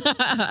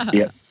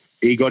 Yeah,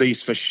 he got his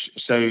fish.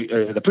 So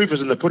the proof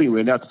is in the pudding.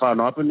 We're now te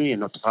whānau Apanui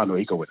and not te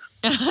whānau Ikawera.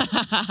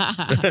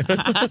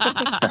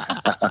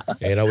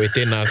 E rawe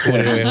tēnā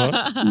kōrero e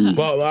hoa.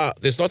 Well,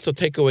 there's lots of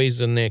takeaways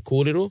in there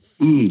kōrero.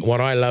 What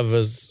I love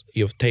is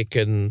you've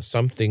taken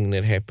something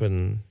that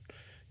happened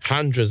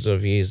hundreds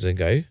of years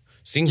ago,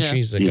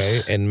 centuries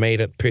ago, and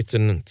made it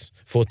pertinent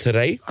for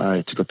today.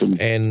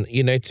 And,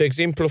 you know, to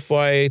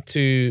exemplify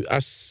to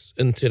us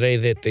in today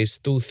that there's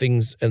still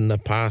things in the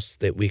past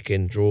that we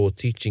can draw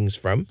teachings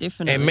from.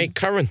 Definitely. And make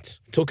current.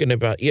 Talking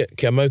about,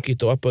 kia mau ki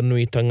tō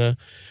Apanuitanga.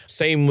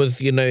 Same with,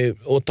 you know,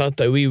 o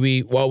tātou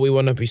iwi, while we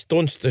want to be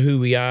staunch to who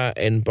we are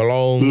and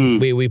belong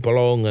where we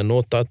belong, and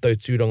o tātou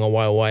tūranga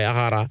wai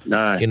ahara,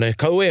 you know,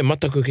 kaue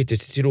mataku ki te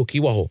titiro ki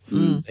waho.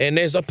 And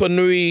as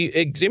Apanui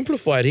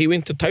exemplified, he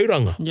went to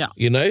Tauranga,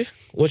 you know,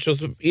 which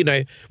was, you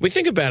know, we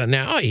think about it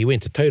now, he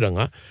went to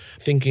Tauranga,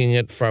 thinking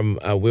it from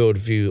a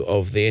worldview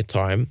of their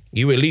time.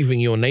 You were leaving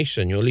your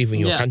nation, you're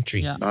leaving your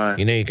country, you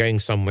know, you're going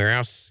somewhere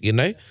else, you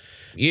know.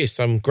 Yeah,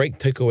 some great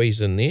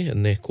takeaways in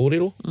there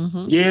kōrero.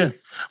 Yeah,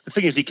 the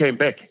thing is he came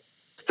back.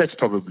 That's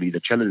probably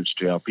the challenge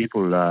to our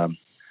people,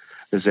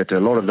 is that a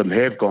lot of them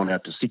have gone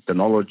out to seek the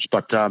knowledge,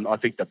 but I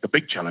think that the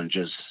big challenge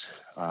is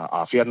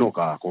a whenua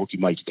ka hoki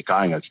mai ki te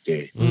kāinga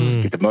ki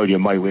te mauria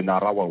mai we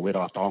nā rawa we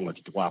rā taonga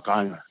ki te wā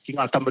kāinga. Ki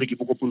ngā tamariki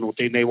pukopuno o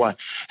tēnei wai,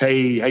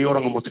 hei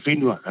oranga mo te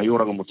whenua, hei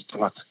oranga mo te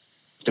tangata,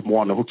 te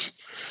moana hoki.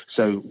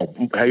 So,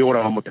 hei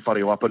oranga mo te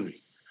whare o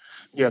Apanui.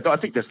 Yeah, I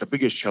think that's the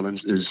biggest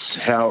challenge is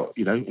how,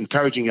 you know,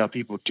 encouraging our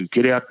people to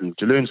get out and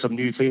to learn some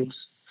new things.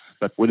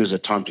 But when is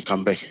it time to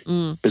come back?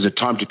 Is it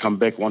time to come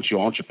back once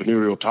your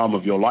entrepreneurial time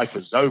of your life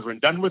is over and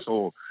done with,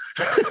 or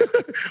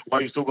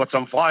while you still got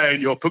some fire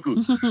in your puku?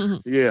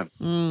 Yeah,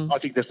 I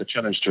think that's the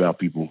challenge to our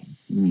people.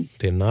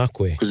 Tēnā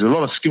koe. Because there's a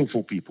lot of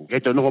skillful people. He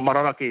te noho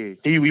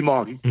mararake te iwi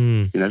Māori.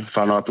 You know,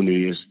 whānau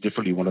Apanui is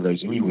definitely one of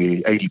those iwi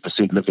where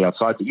 80% live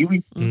outside the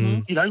iwi.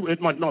 You know, it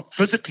might not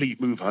physically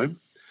move home,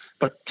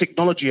 but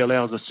technology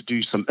allows us to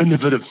do some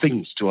innovative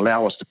things to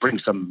allow us to bring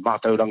some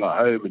mātauranga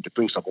home and to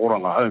bring some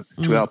oranga home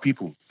to our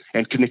people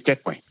and connect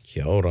that way.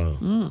 Kia ora.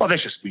 Oh,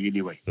 that's just me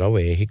anyway.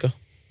 Rawe e hika.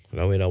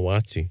 Rawe rā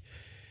wātu.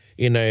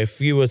 You know, if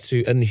you were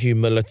to, in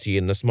humility,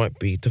 and this might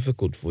be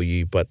difficult for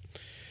you, but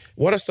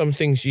what are some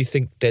things you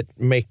think that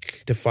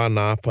make te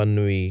whānau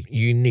Apanui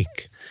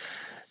unique?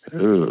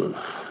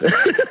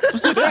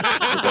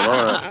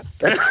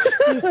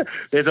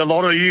 There's a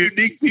lot of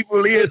unique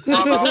people here. I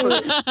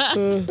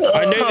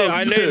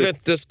know that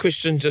this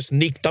question just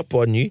sneaked up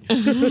on you.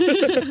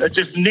 It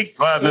just nicked,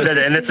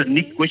 and it's a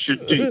neat question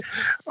too.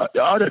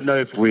 I don't know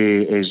if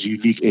we're as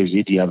unique as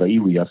any other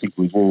iwi. I think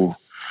we've all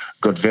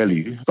got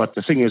value. But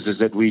the thing is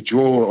that we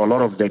draw a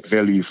lot of that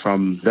value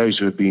from those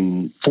who have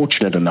been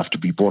fortunate enough to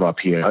be brought up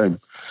here at home,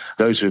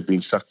 those who have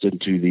been sucked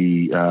into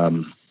the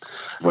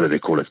what do they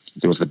call it?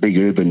 There was the big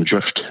urban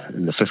drift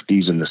in the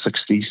 50s and the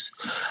 60s.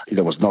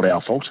 That was not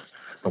our fault.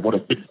 But what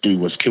it did do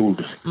was kill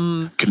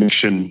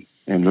connection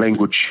and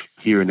language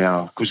here and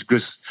now.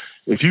 Because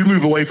if you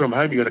move away from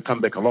home, you're going to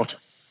come back a lot.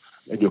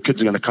 And your kids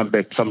are going to come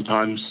back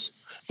sometimes.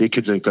 Their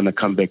kids are going to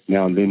come back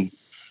now and then.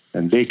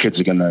 And their kids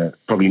are going to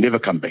probably never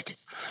come back.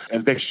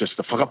 And that's just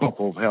the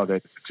whakapako of how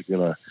that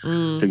particular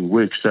thing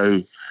works.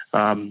 So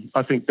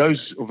I think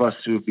those of us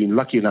who have been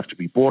lucky enough to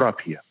be brought up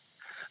here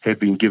have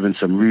been given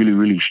some really,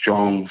 really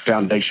strong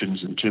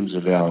foundations in terms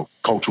of our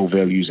cultural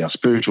values, our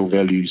spiritual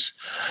values,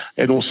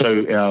 and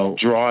also our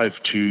drive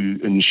to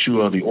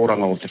ensure the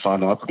oranga of te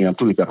whānau Apanui. I'm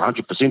talking about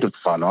 100% of the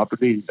whānau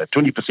Apanui, the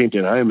 20%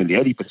 at home and the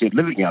 80%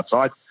 living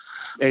outside,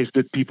 as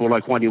did people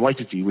like Wani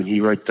Waititi when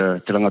he wrote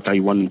the Te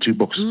Rangatai 1 and 2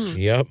 books.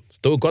 Yep,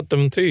 still got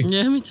them too.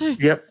 Yeah, me too.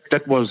 Yep,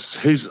 that was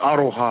his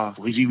aroha,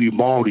 his iwi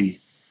Māori,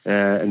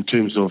 in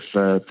terms of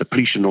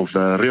depletion of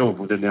reo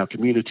within our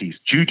communities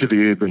due to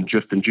the urban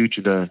drift and due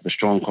to the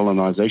strong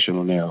colonisation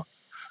on our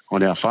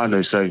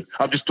whānau. So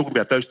I'm just talking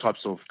about those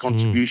types of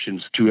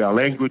contributions to our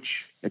language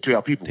and to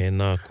our people.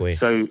 Tēnā koe.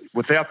 So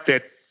without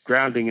that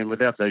grounding and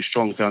without those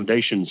strong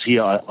foundations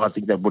here, I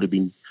think that would have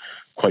been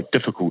quite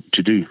difficult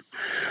to do.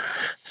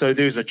 So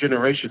there's a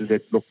generation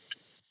that looked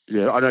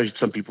I know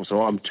some people say,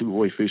 I'm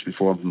Tūhoe first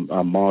before I'm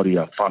Māori,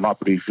 I'm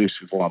Whanapuri first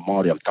before I'm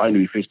Māori, I'm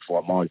Tainui first before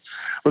I'm Māori.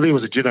 Well, there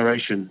was a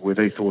generation where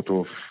they thought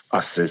of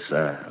us as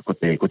ko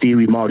te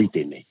iwi Māori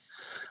tēnei.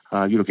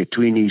 You look at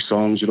Tuini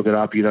songs, you look at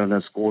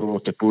Apirana, Skoro,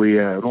 Te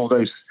Puea, and all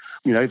those,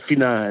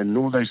 Whina and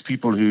all those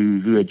people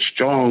who had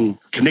strong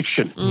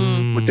connection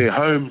with their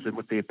homes and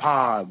with their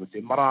pā, and with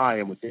their marae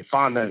and with their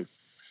whānau.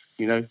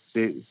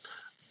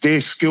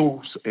 Their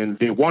skills and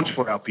their want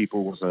for our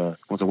people was a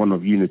one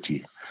of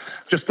unity.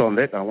 Just on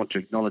that, I want to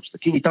acknowledge the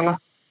kingitanga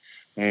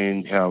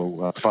and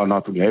how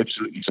Whanapuni are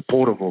absolutely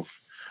supportive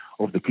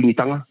of the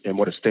kingitanga and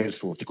what it stands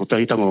for. Te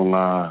kotahitanga o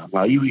ngā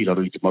iwi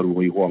raro I te maru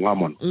o I hoa ngā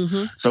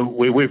manu. So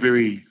we're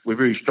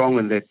very strong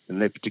in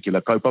that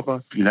particular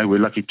kaupapa. We're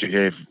lucky to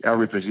have our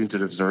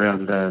representatives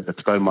around the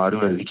Tekau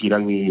Mārua and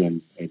Ikirangi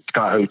and Te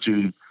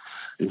Kāhautu,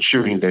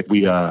 ensuring that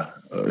we are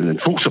in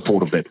full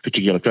support of that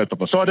particular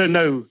kaupapa. So I don't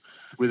know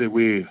whether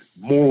we're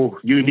more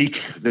unique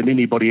than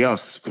anybody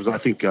else, because I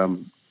think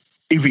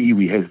every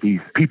iwi has these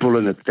people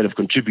in it that have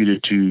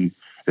contributed to,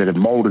 that have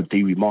moulded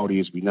the iwi Māori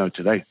as we know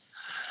today.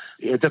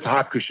 That's a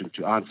hard question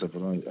to answer,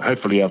 but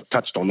hopefully I've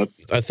touched on it.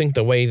 I think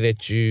the way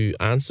that you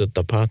answered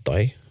the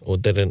pātai, or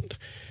didn't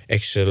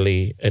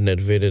actually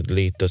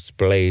inadvertently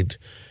displayed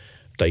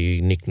the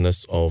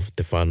uniqueness of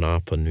Te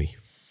Whanāpanui.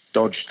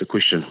 Dodged the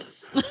question.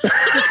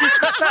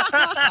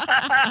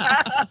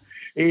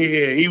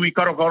 Iwi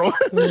karo.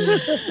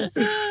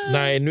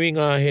 Nā, he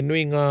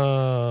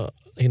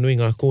nui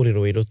ngā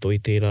kōrero I roto I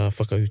tērā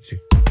whakautu.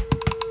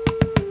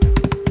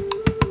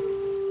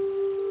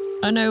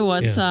 I know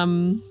what's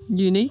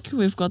unique.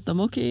 We've got the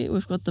moki,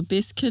 we've got the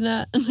best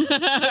kina, we've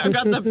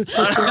got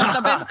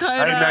the best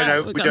kaura.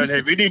 No, we don't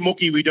have any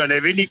moki, we don't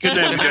have any kina,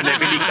 we don't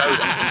have any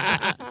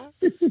kaura.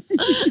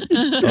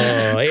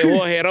 E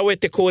hoa, he rawe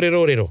te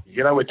kōrero rero.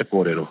 He rawe te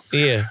kōrero.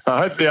 Yeah.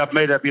 Hopefully I've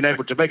been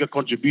able to make a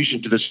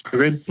contribution to this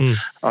program.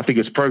 I think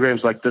it's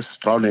programs like this,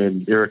 Rane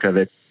and Erica,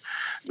 that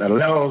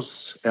allows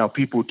our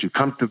people to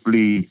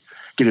comfortably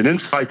get an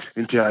insight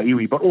into our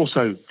iwi, but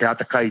also te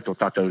atakai to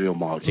tātou reo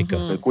Māori.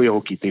 So koe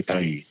hoki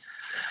tētai.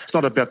 It's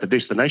not about the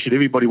destination.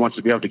 Everybody wants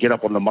to be able to get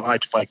up on the marae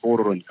to whai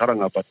kōrero and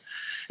karanga, but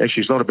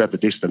actually it's not about the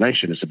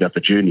destination, it's about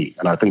the journey.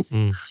 And I think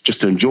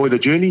just to enjoy the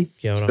journey,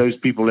 those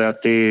people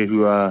out there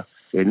who are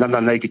nana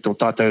nei ki tō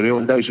tātou reo,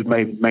 and those who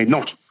may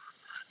not,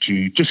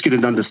 to just get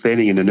an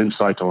understanding and an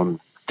insight on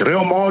te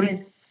reo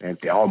Māori and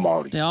te ao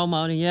Māori. Te ao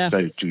Māori, yeah.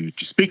 So to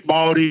speak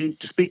Māori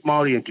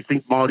and to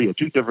think Māori are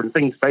two different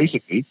things,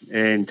 basically.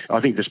 And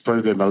I think this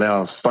program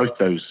allows both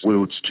those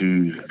worlds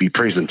to be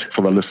present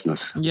for the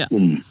listeners. Yeah.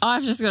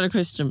 I've just got a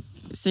question.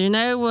 So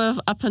with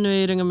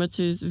Apanui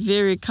Ringamatu's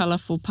very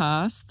colourful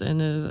past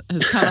and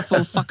his colourful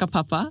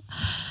whakapapa,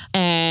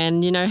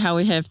 and you know how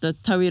we have the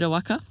tauira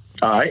waka?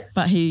 Aye.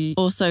 But he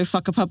also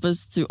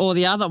whakapapas to all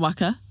the other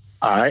waka.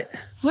 Aye.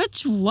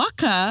 Which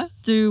waka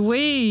do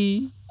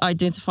we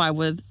identify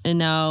with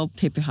in our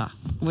pepeha?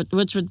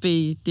 Which would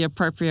be the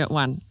appropriate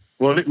one?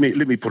 Well, let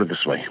me put it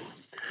this way.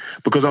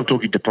 Because I'm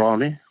talking te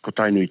praone, ko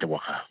tainui te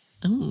waka.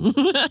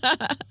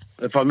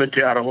 If I'm in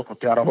te araho, ko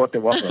te araho te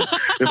waka.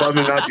 If I'm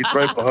in Ngāti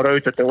Pro, ko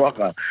harauta te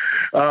waka.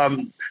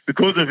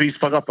 Because of his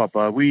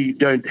whakapapa, we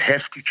don't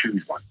have to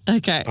choose one.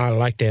 Okay. I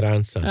like that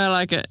answer. I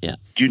like it, yeah.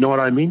 Do you know what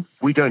I mean?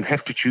 We don't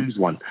have to choose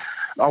one.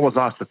 I was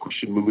asked a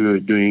question when we were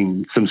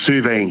doing some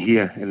surveying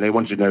here, and they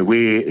wanted to know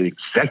where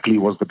exactly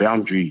was the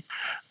boundary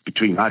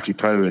between Ngāti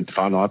Pro and Te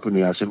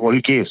Whanāpanui. I said, well,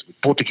 who cares?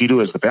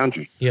 Pōtikiru is the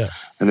boundary. Yeah.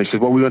 And they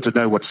said, well, we want to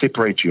know what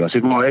separates you. I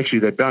said, well, actually,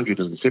 that boundary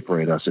doesn't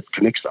separate us. It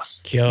connects us.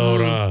 Kia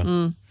ora.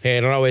 He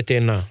rawe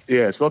tēnā.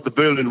 Yeah, it's not the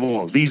Berlin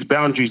Wall. These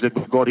boundaries that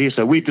we've got here,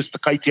 so we're just the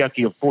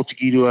kaitiaki of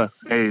Pōtikirua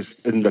as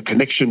in the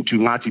connection to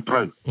Ngāti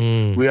Pro.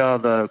 We are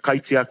the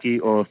kaitiaki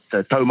of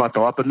the Taumata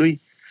Apanui,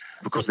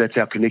 because that's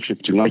our connection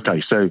to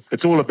Ngaitai. So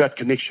it's all about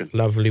connection.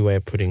 Lovely way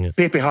of putting it.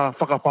 Pepeha,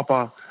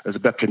 whakapapa is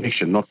about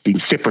connection, not being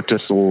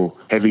separatist or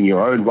having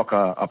your own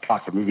waka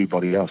apart from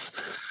everybody else.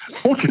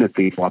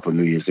 Fortunately for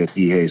Apanui is that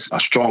he has a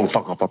strong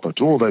whakapapa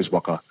to all those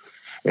waka.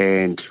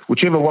 And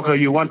whichever waka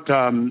you want,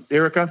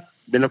 Erica,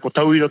 Nena ko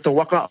tauira te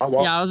waka.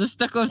 Yeah, I'll just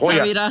stick with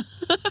tauira.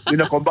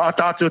 Nena ko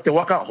mātātua te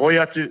waka, hoi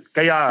atu,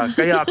 kei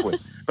a koe.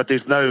 But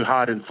there's no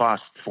hard and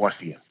fast for us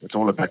here. It's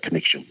all about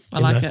connection. I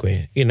like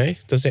it. You know,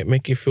 does that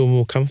make you feel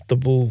more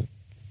comfortable,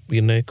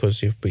 you know,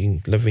 because you've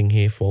been living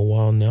here for a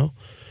while now?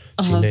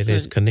 Do you know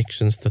there's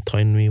connections to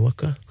Tainui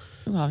waka?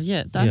 Well, yeah,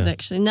 it does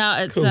actually. Now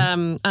it's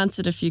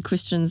answered a few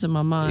questions in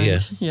my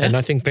mind. Yeah, and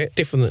I think that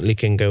definitely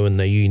can go in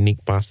the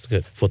unique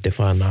basket for Te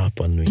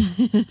Whanāpanui.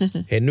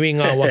 He nui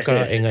ngā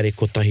waka, engari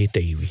ko tahi te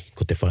iwi,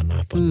 ko Te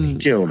Whanāpanui.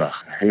 Kia ora,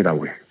 hei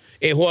rawe.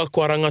 E hoa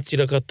kua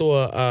rangatira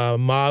katoa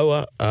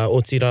māua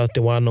o tira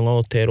te wānanga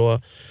o te roa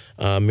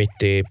me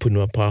te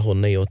punua pāho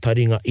nei o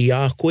taringa I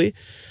a koe,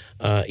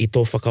 I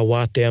tō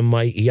whakawātea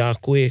mai I a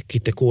koe ki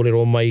te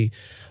kōrero mai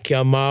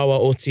kia māua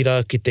o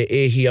tira ki te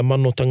ehia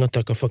mano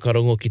tangata ka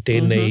whakarongo ki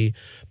tēnei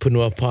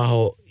punua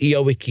pāho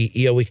Ia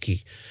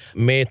wiki.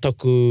 Me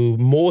taku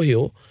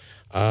mōhio,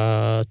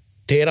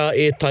 Tērā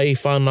e tai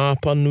whānā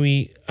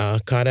apanui,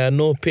 ka rea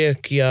no pēr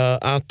ki a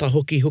āta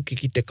hoki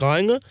ki te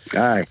kāinga.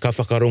 Ai. Ka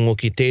whakarongo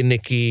ki tēne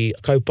ki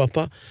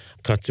kaupapa,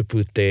 ka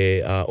tupu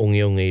te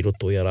onge i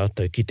roto i a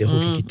rātou, ki te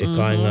hoki ki te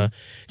kāinga,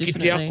 ki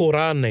te ako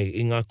rānei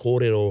i ngā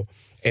kōrero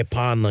e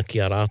pāna ki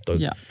a rātou.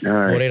 Yeah.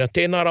 Nō reira,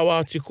 tēnā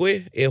rawa atu koe,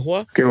 e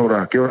hoa. Kia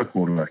ora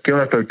kōrua. Kia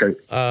ora tautau.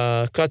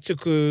 Ka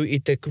tuku i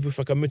te kupu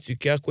whakamutu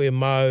ki a koe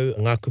mau,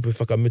 ngā kupu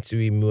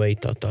whakamutu i mua i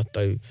tā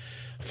tātou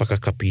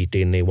whakakapi i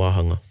tēnei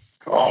wāhanga.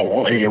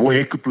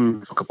 He kupu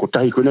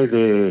whakakotahi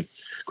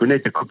konei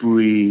te kupu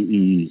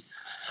i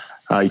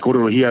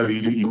kōrero hia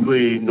i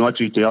mui no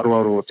atu i te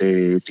aroaro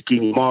te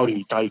kingi Māori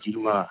i tai ki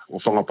runga o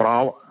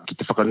whangaparao, ki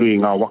te whakanui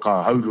ngā waka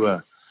haurua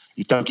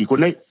i tau ki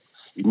konei.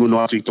 I muno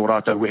atu i tō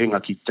rātau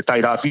wehenga ki te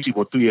tai rāwhisi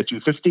mo tui a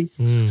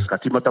 250. Ka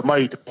timata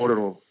mai te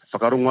kōrero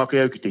whakarongo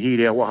ake au ki te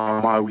hire a waha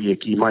Māui e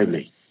ki mai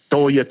nei.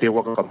 Tō ia te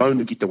waka ka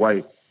maunu ki te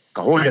wai,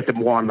 ka hoia te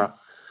moana,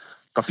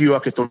 ka whiu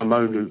ake tōna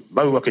maunu,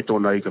 mau ake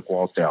tōna ika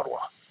ko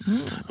Aotearoa.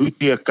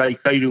 Hutia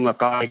kairunga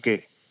ka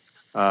eke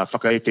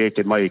whakaete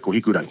te mai ko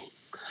hikurangi.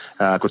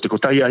 Ko te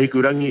kotahi a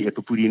hikurangi e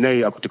pupuri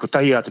nei, ko te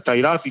kotahi a te tai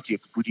rāwhiti e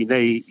pupuri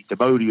nei i te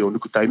mauri o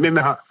Nukutai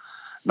Memeha,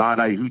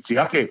 nānei huti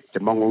ake, te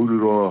mango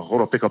ururo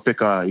horo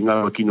peka i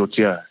ngā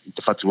kinotia i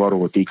te whatuaro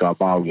o te ika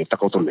Māui e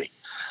takotonei.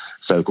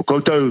 So, ko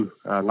koutou,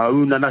 ngā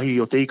unanahi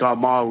o te ika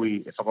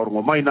Māui e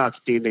whakarongo mai nā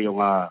ki tēnei o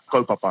ngā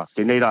kaupapa,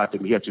 tēnei rā te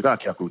mihi atu rā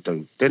ki a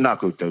koutou. Tēnā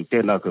koutou,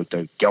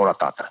 kia ora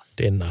tāta.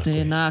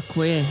 Tēnā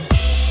koe.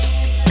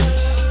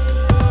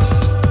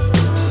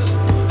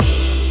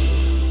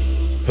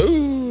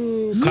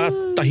 Ka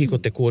tahi ko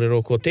te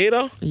kōrero ko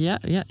tērā. Yeah.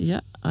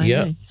 I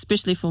know.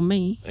 Especially for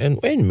me. And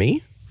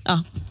me.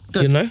 Oh,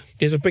 good. You know,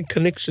 there's a big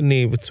connection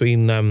there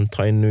between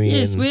Tainui and...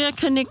 Yes, we are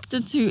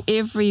connected to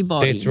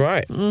everybody. That's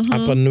right.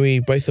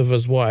 Apanui, both of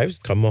his wives,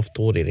 come off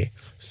tōrere.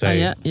 So,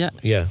 yeah.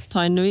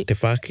 Tainui. Te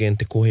whāke and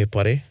te kohe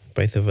pare,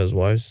 both of his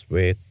wives,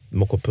 were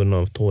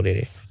mokopuna of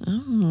tōrere.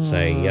 Oh, so,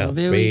 yeah,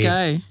 there we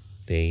go.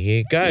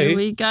 There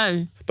we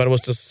go. But it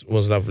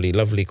was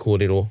lovely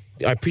kōrero.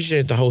 I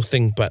appreciate the whole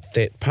thing, but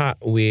that part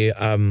where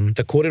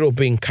the kōrero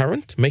being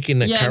current,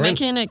 making it current. Yeah,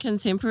 making it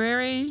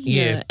contemporary.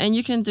 Yeah. And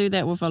you can do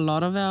that with a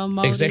lot of our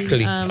Māori.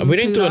 Exactly. We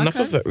don't do enough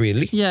of it,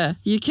 really. Yeah.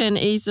 You can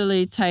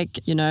easily take,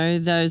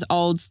 those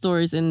old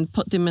stories and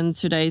put them in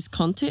today's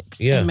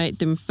context and make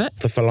them fit.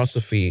 The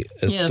philosophy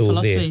is still there. Yeah,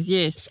 philosophies,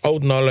 yes. It's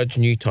old knowledge,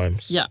 new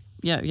times. Yeah.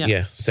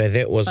 Yeah, so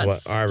that was but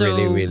what I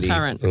really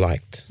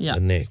liked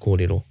in that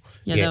kōrero.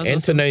 Yeah, and awesome.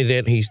 To know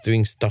that he's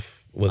doing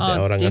stuff with the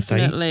Aorangatai.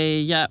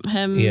 Definitely,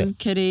 him,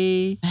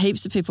 Kiri,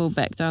 heaps of people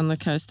back down the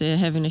coast. They're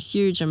having a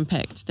huge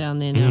impact down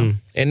there now.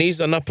 And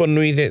he's an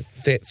apanui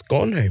that's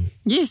gone home.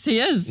 Yes, he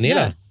is.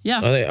 Nera. Yeah.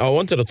 I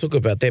wanted to talk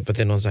about that, but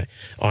then I was like,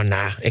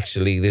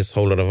 actually, there's a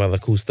whole lot of other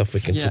cool stuff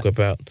we can talk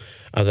about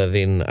other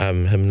than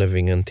him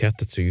living in Te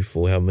Atatu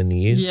for how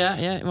many years.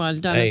 Yeah. Well,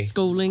 done his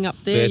schooling up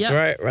there. That's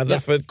right.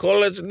 Rutherford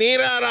College.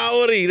 Nera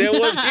Raori. That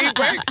was you,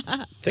 bro.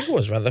 I think it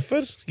was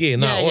Rutherford. Yeah,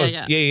 it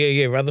was.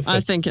 Yeah, Rutherford. I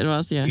think it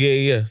was, yeah.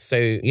 Yeah. So,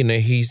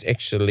 he's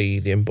actually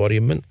the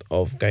embodiment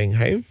of going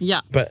home.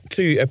 Yeah. But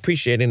to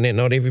appreciating that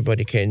not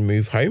everybody can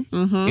move home.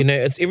 Mm-hmm.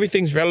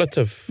 Everything's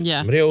relative.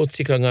 Yeah. Reo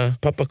tikanga,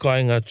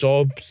 papakainga,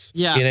 jobs.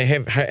 Yeah.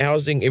 Have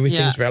housing,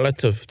 everything's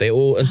relative. They're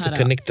all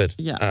interconnected.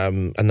 Yeah.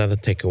 Another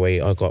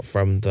takeaway I got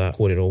from the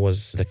kōrero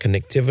was the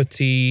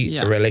connectivity,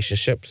 the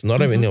relationships,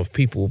 not only of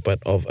people, but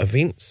of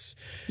events.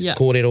 Yeah.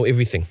 Kōrero,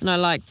 everything. And I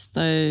liked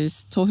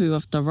those tohu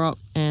of the rock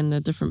and the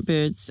different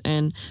birds.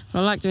 And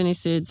I liked when he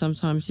said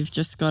sometimes you've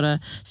just got to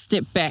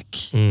step back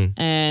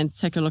and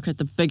take a look at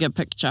the bigger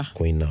picture.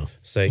 Koina.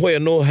 So, hoi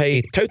anō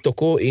hei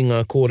tautoko i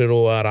ngā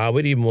kōrero a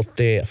Rawiri mo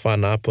te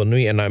whānā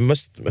apanui, and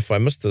if I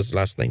missed his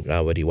last name,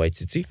 Rawiri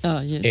Waititi.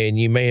 Oh, yes. And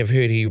you may have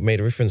heard he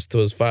made reference to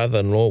his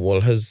father-in-law.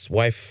 Well, his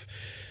wife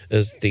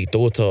is the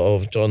daughter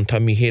of John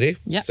Tamihere.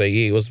 Yep. So,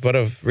 it was a bit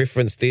of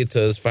reference there to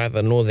his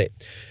father-in-law that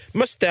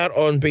missed out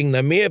on being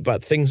the mayor,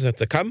 but things are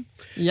to come.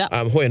 Yep.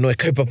 Hoi anō e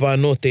kaupapa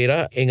anō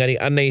tērā, engari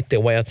anei te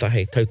waiata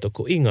hei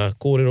tautoko i ngā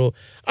kōrero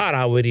a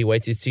Rawiri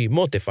Waititi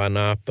mo te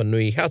whānā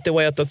apanui. Hau te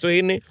waiata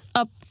tuhine?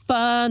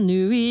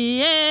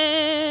 Apanui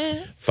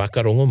e.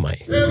 Whakarongo mai.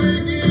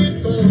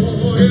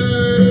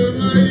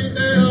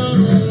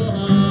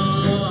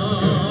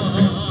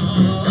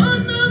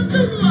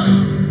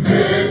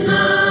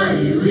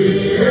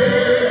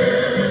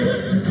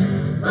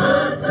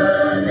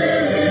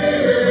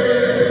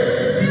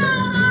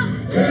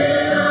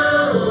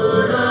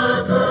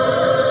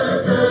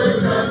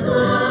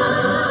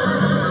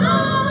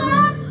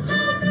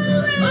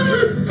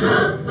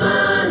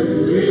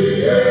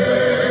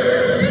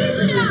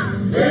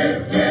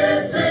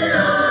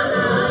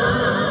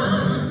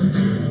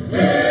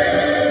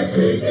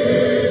 Take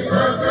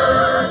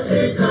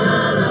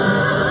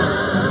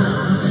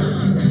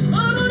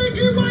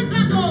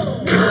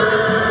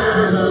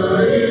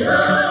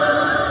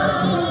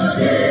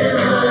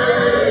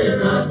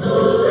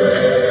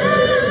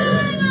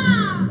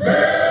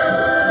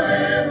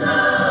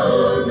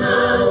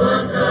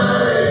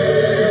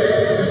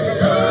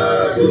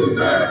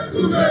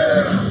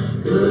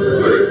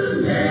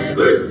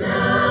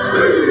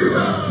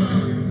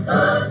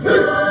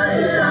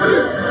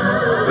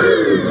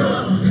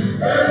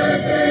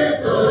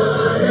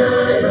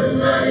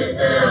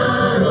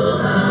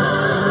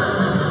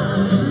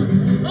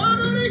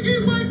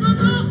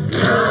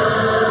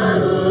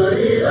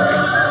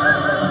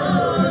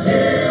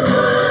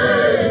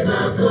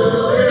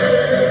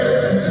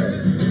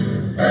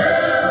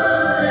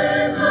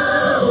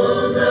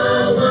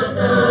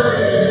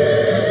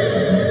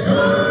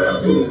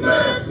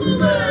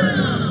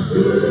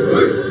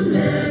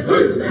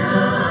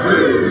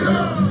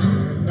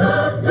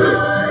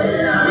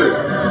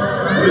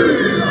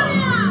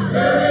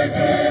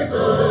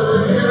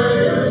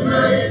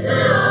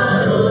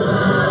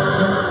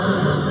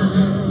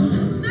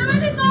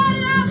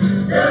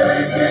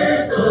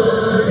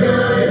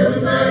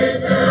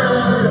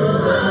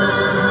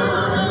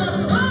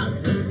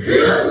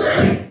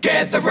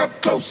Gather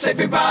up close,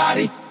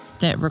 everybody.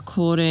 That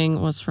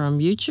recording was from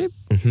YouTube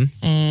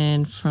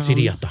and from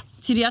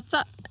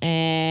Tiriata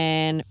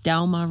and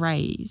Dalma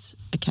Ray's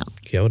account.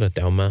 Kia ora,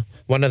 Dalma.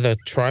 One of the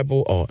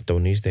tribal,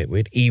 don't use that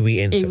word,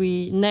 iwi anthem.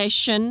 Iwi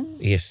Nation.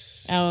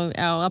 Yes.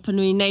 Our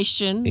Apanui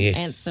Nation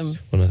anthem.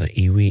 One of the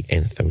iwi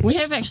anthems. We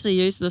have actually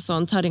used this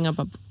on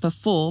Taringa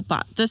before,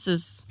 but this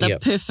is the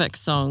perfect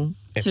song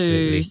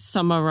to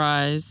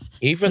summarise.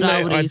 Even though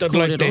I did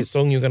like that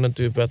song you're going to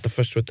do about the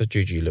fish with the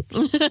juju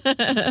lips.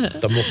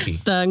 The moki.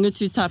 The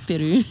ngutu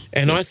taperu.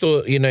 And I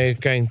thought,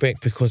 going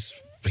back, because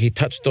he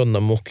touched on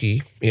the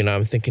moki,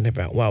 I'm thinking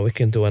about, wow, we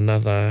can do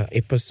another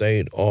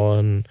episode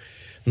on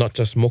not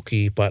just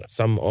moki, but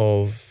some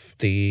of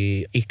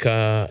the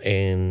ika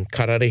and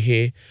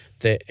kararehe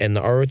and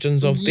the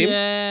origins of them.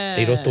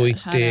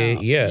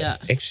 Yeah.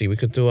 Actually, we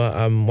could do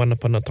a One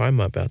Upon a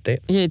Time about that.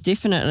 Yeah,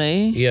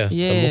 definitely. Yeah,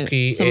 the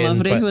moki. Some of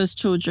Rehua's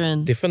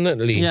children.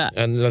 Definitely. Yeah.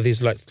 And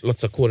there's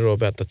lots of kōrero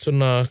about the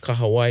tuna,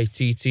 kahawai,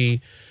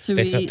 titi.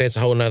 That's a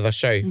whole nother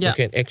show. Yeah. We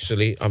can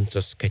actually, I'm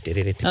just kei te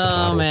rere te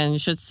whakaro. Oh man, you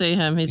should see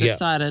him. He's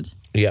excited.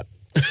 Yeah.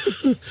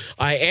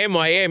 I am.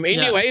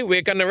 Anyway,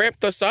 we're going to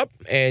wrap this up.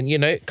 And,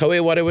 kaue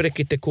wareware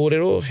ki te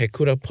kōrero, he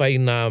kura pai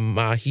nā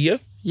māhia.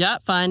 Yeah,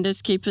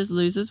 finders, keepers,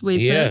 losers,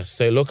 weepers. Yeah,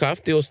 so look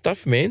after your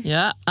stuff, man.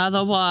 Yeah,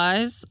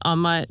 otherwise I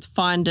might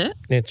find it.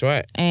 That's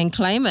right. And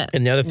claim it.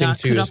 And the other thing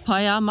too is,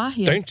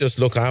 don't just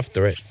look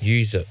after it,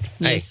 use it.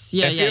 Yes,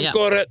 if you've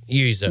got it,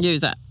 use it.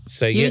 Use it.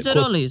 So, use it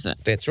or lose it.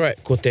 That's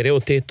right. Ko te reo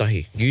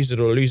tētahi. Use it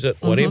or lose it.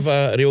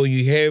 Whatever reo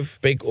you have,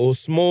 big or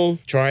small,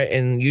 try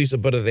and use a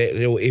bit of that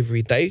reo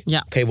every day.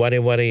 Yeah. Kei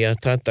wareware a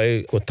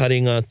tātou, ko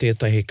taringa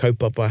tētahi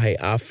kaupapa hei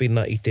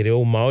āwhina I te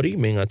reo Māori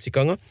me ngā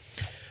tikanga.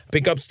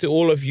 Big ups to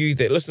all of you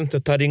that listen to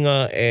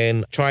taringa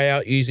and try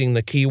out using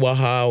the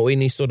kiwaha or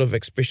any sort of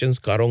expressions,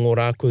 ka rongo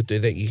rā koutou,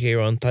 that you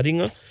hear on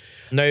taringa.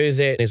 Know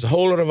that there's a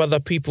whole lot of other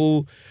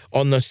people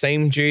on the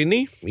same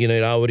journey.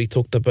 I already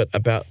talked a bit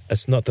about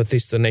it's not the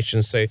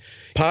destination. So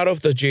part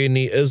of the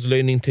journey is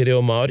learning te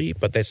reo Māori,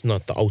 but that's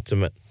not the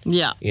ultimate.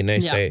 Yeah.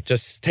 So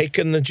just take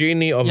in the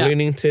journey of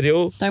learning te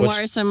reo. Don't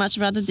worry so much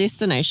about the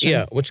destination.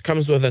 Yeah, which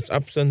comes with its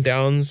ups and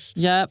downs.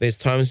 Yeah. There's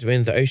times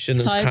when the ocean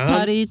is calm.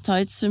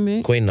 Tai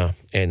tumu. Koina.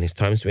 And there's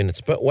times when it's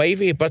a bit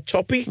wavy, a bit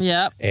choppy.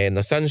 Yeah. And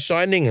the sun's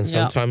shining and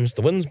sometimes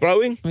the wind's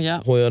blowing.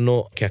 Yeah. Hoi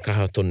anō, kia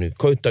kaha tonu.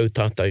 Koutou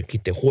tātou ki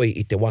te hoi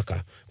I te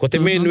waka. Ko te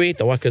mea nui,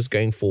 the waka's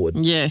going forward.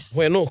 Yes.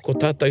 Hoi anō, ko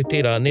tātou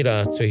tērā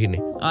nera tuhine.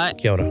 Ai.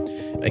 Kia ora.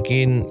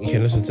 Again, you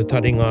can listen to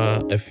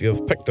taringa. If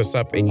you've picked this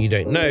up and you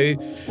don't know, you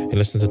can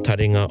listen to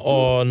taringa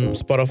on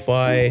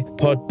Spotify,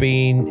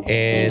 Podbean,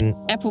 and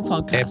Apple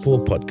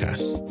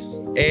Podcasts.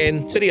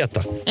 And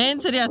Tiriata.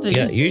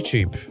 Yeah, yes.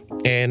 YouTube.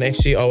 And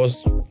actually, I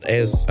was,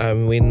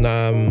 when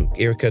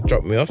Erica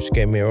dropped me off, she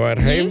gave me a ride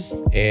home. Yes.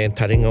 And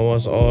taringa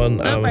was on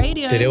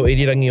radio. Te Reo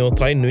Irirangi o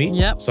Tainui.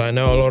 Yep. So I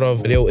know a lot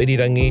of Reo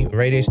Irirangi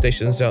radio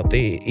stations out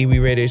there, iwi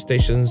radio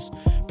stations,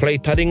 play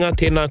taringa,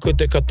 tēnā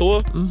koutou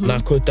katoa,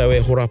 nā koutou e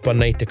horapa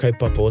nei te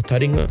kaupapa o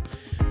taringa,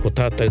 ko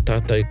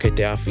tātou kei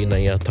te āwhina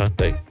I a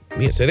tātou.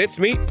 Yeah, so that's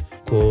me.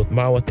 Ko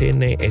māua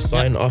tēnei e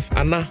sign off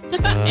ana.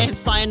 E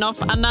sign off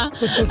ana.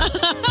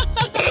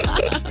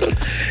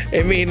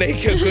 E mi nei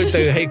kia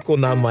koutou, hei ko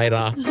nā mai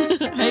rā.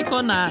 Hei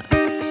ko nā.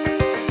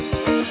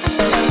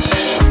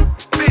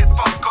 Bit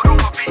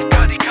whakaronga pi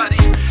kari kari.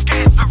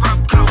 Gather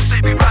up close,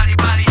 everybody,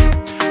 buddy.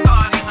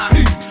 Taringa.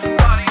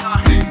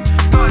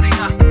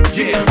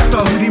 Yeah,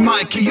 tahuri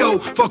mai ki yo.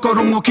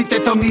 Whakarongo ki te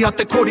tangi a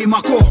te kori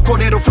mako.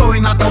 Kōrero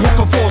flowing out the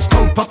hooker force.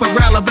 Kaupapa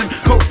relevant,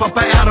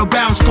 kaupapa out of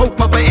bounds.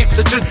 Kaupapa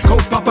exigent,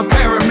 kaupapa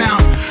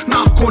paramount.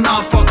 Nā ko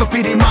nā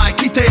whakapiri mai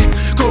ki te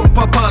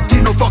kaupapa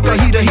tino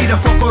whakahira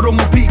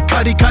whakarongo pi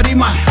kari kari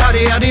mai.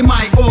 Hare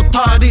mai, o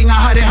taringa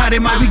hare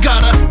mai. We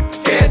gotta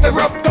gather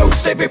up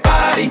close,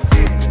 everybody.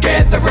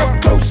 Gather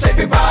up close,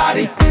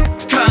 everybody.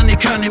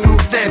 Kani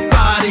move that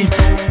body.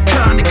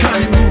 Kani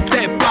move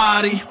that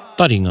body.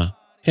 Taringa,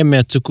 he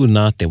mea tuku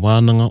nā te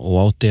wānanga o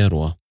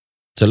Aotearoa.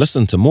 To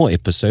listen to more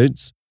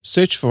episodes,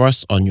 search for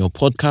us on your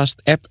podcast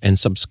app and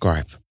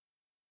subscribe.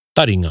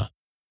 Taringa,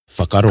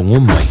 whakarongo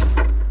mai.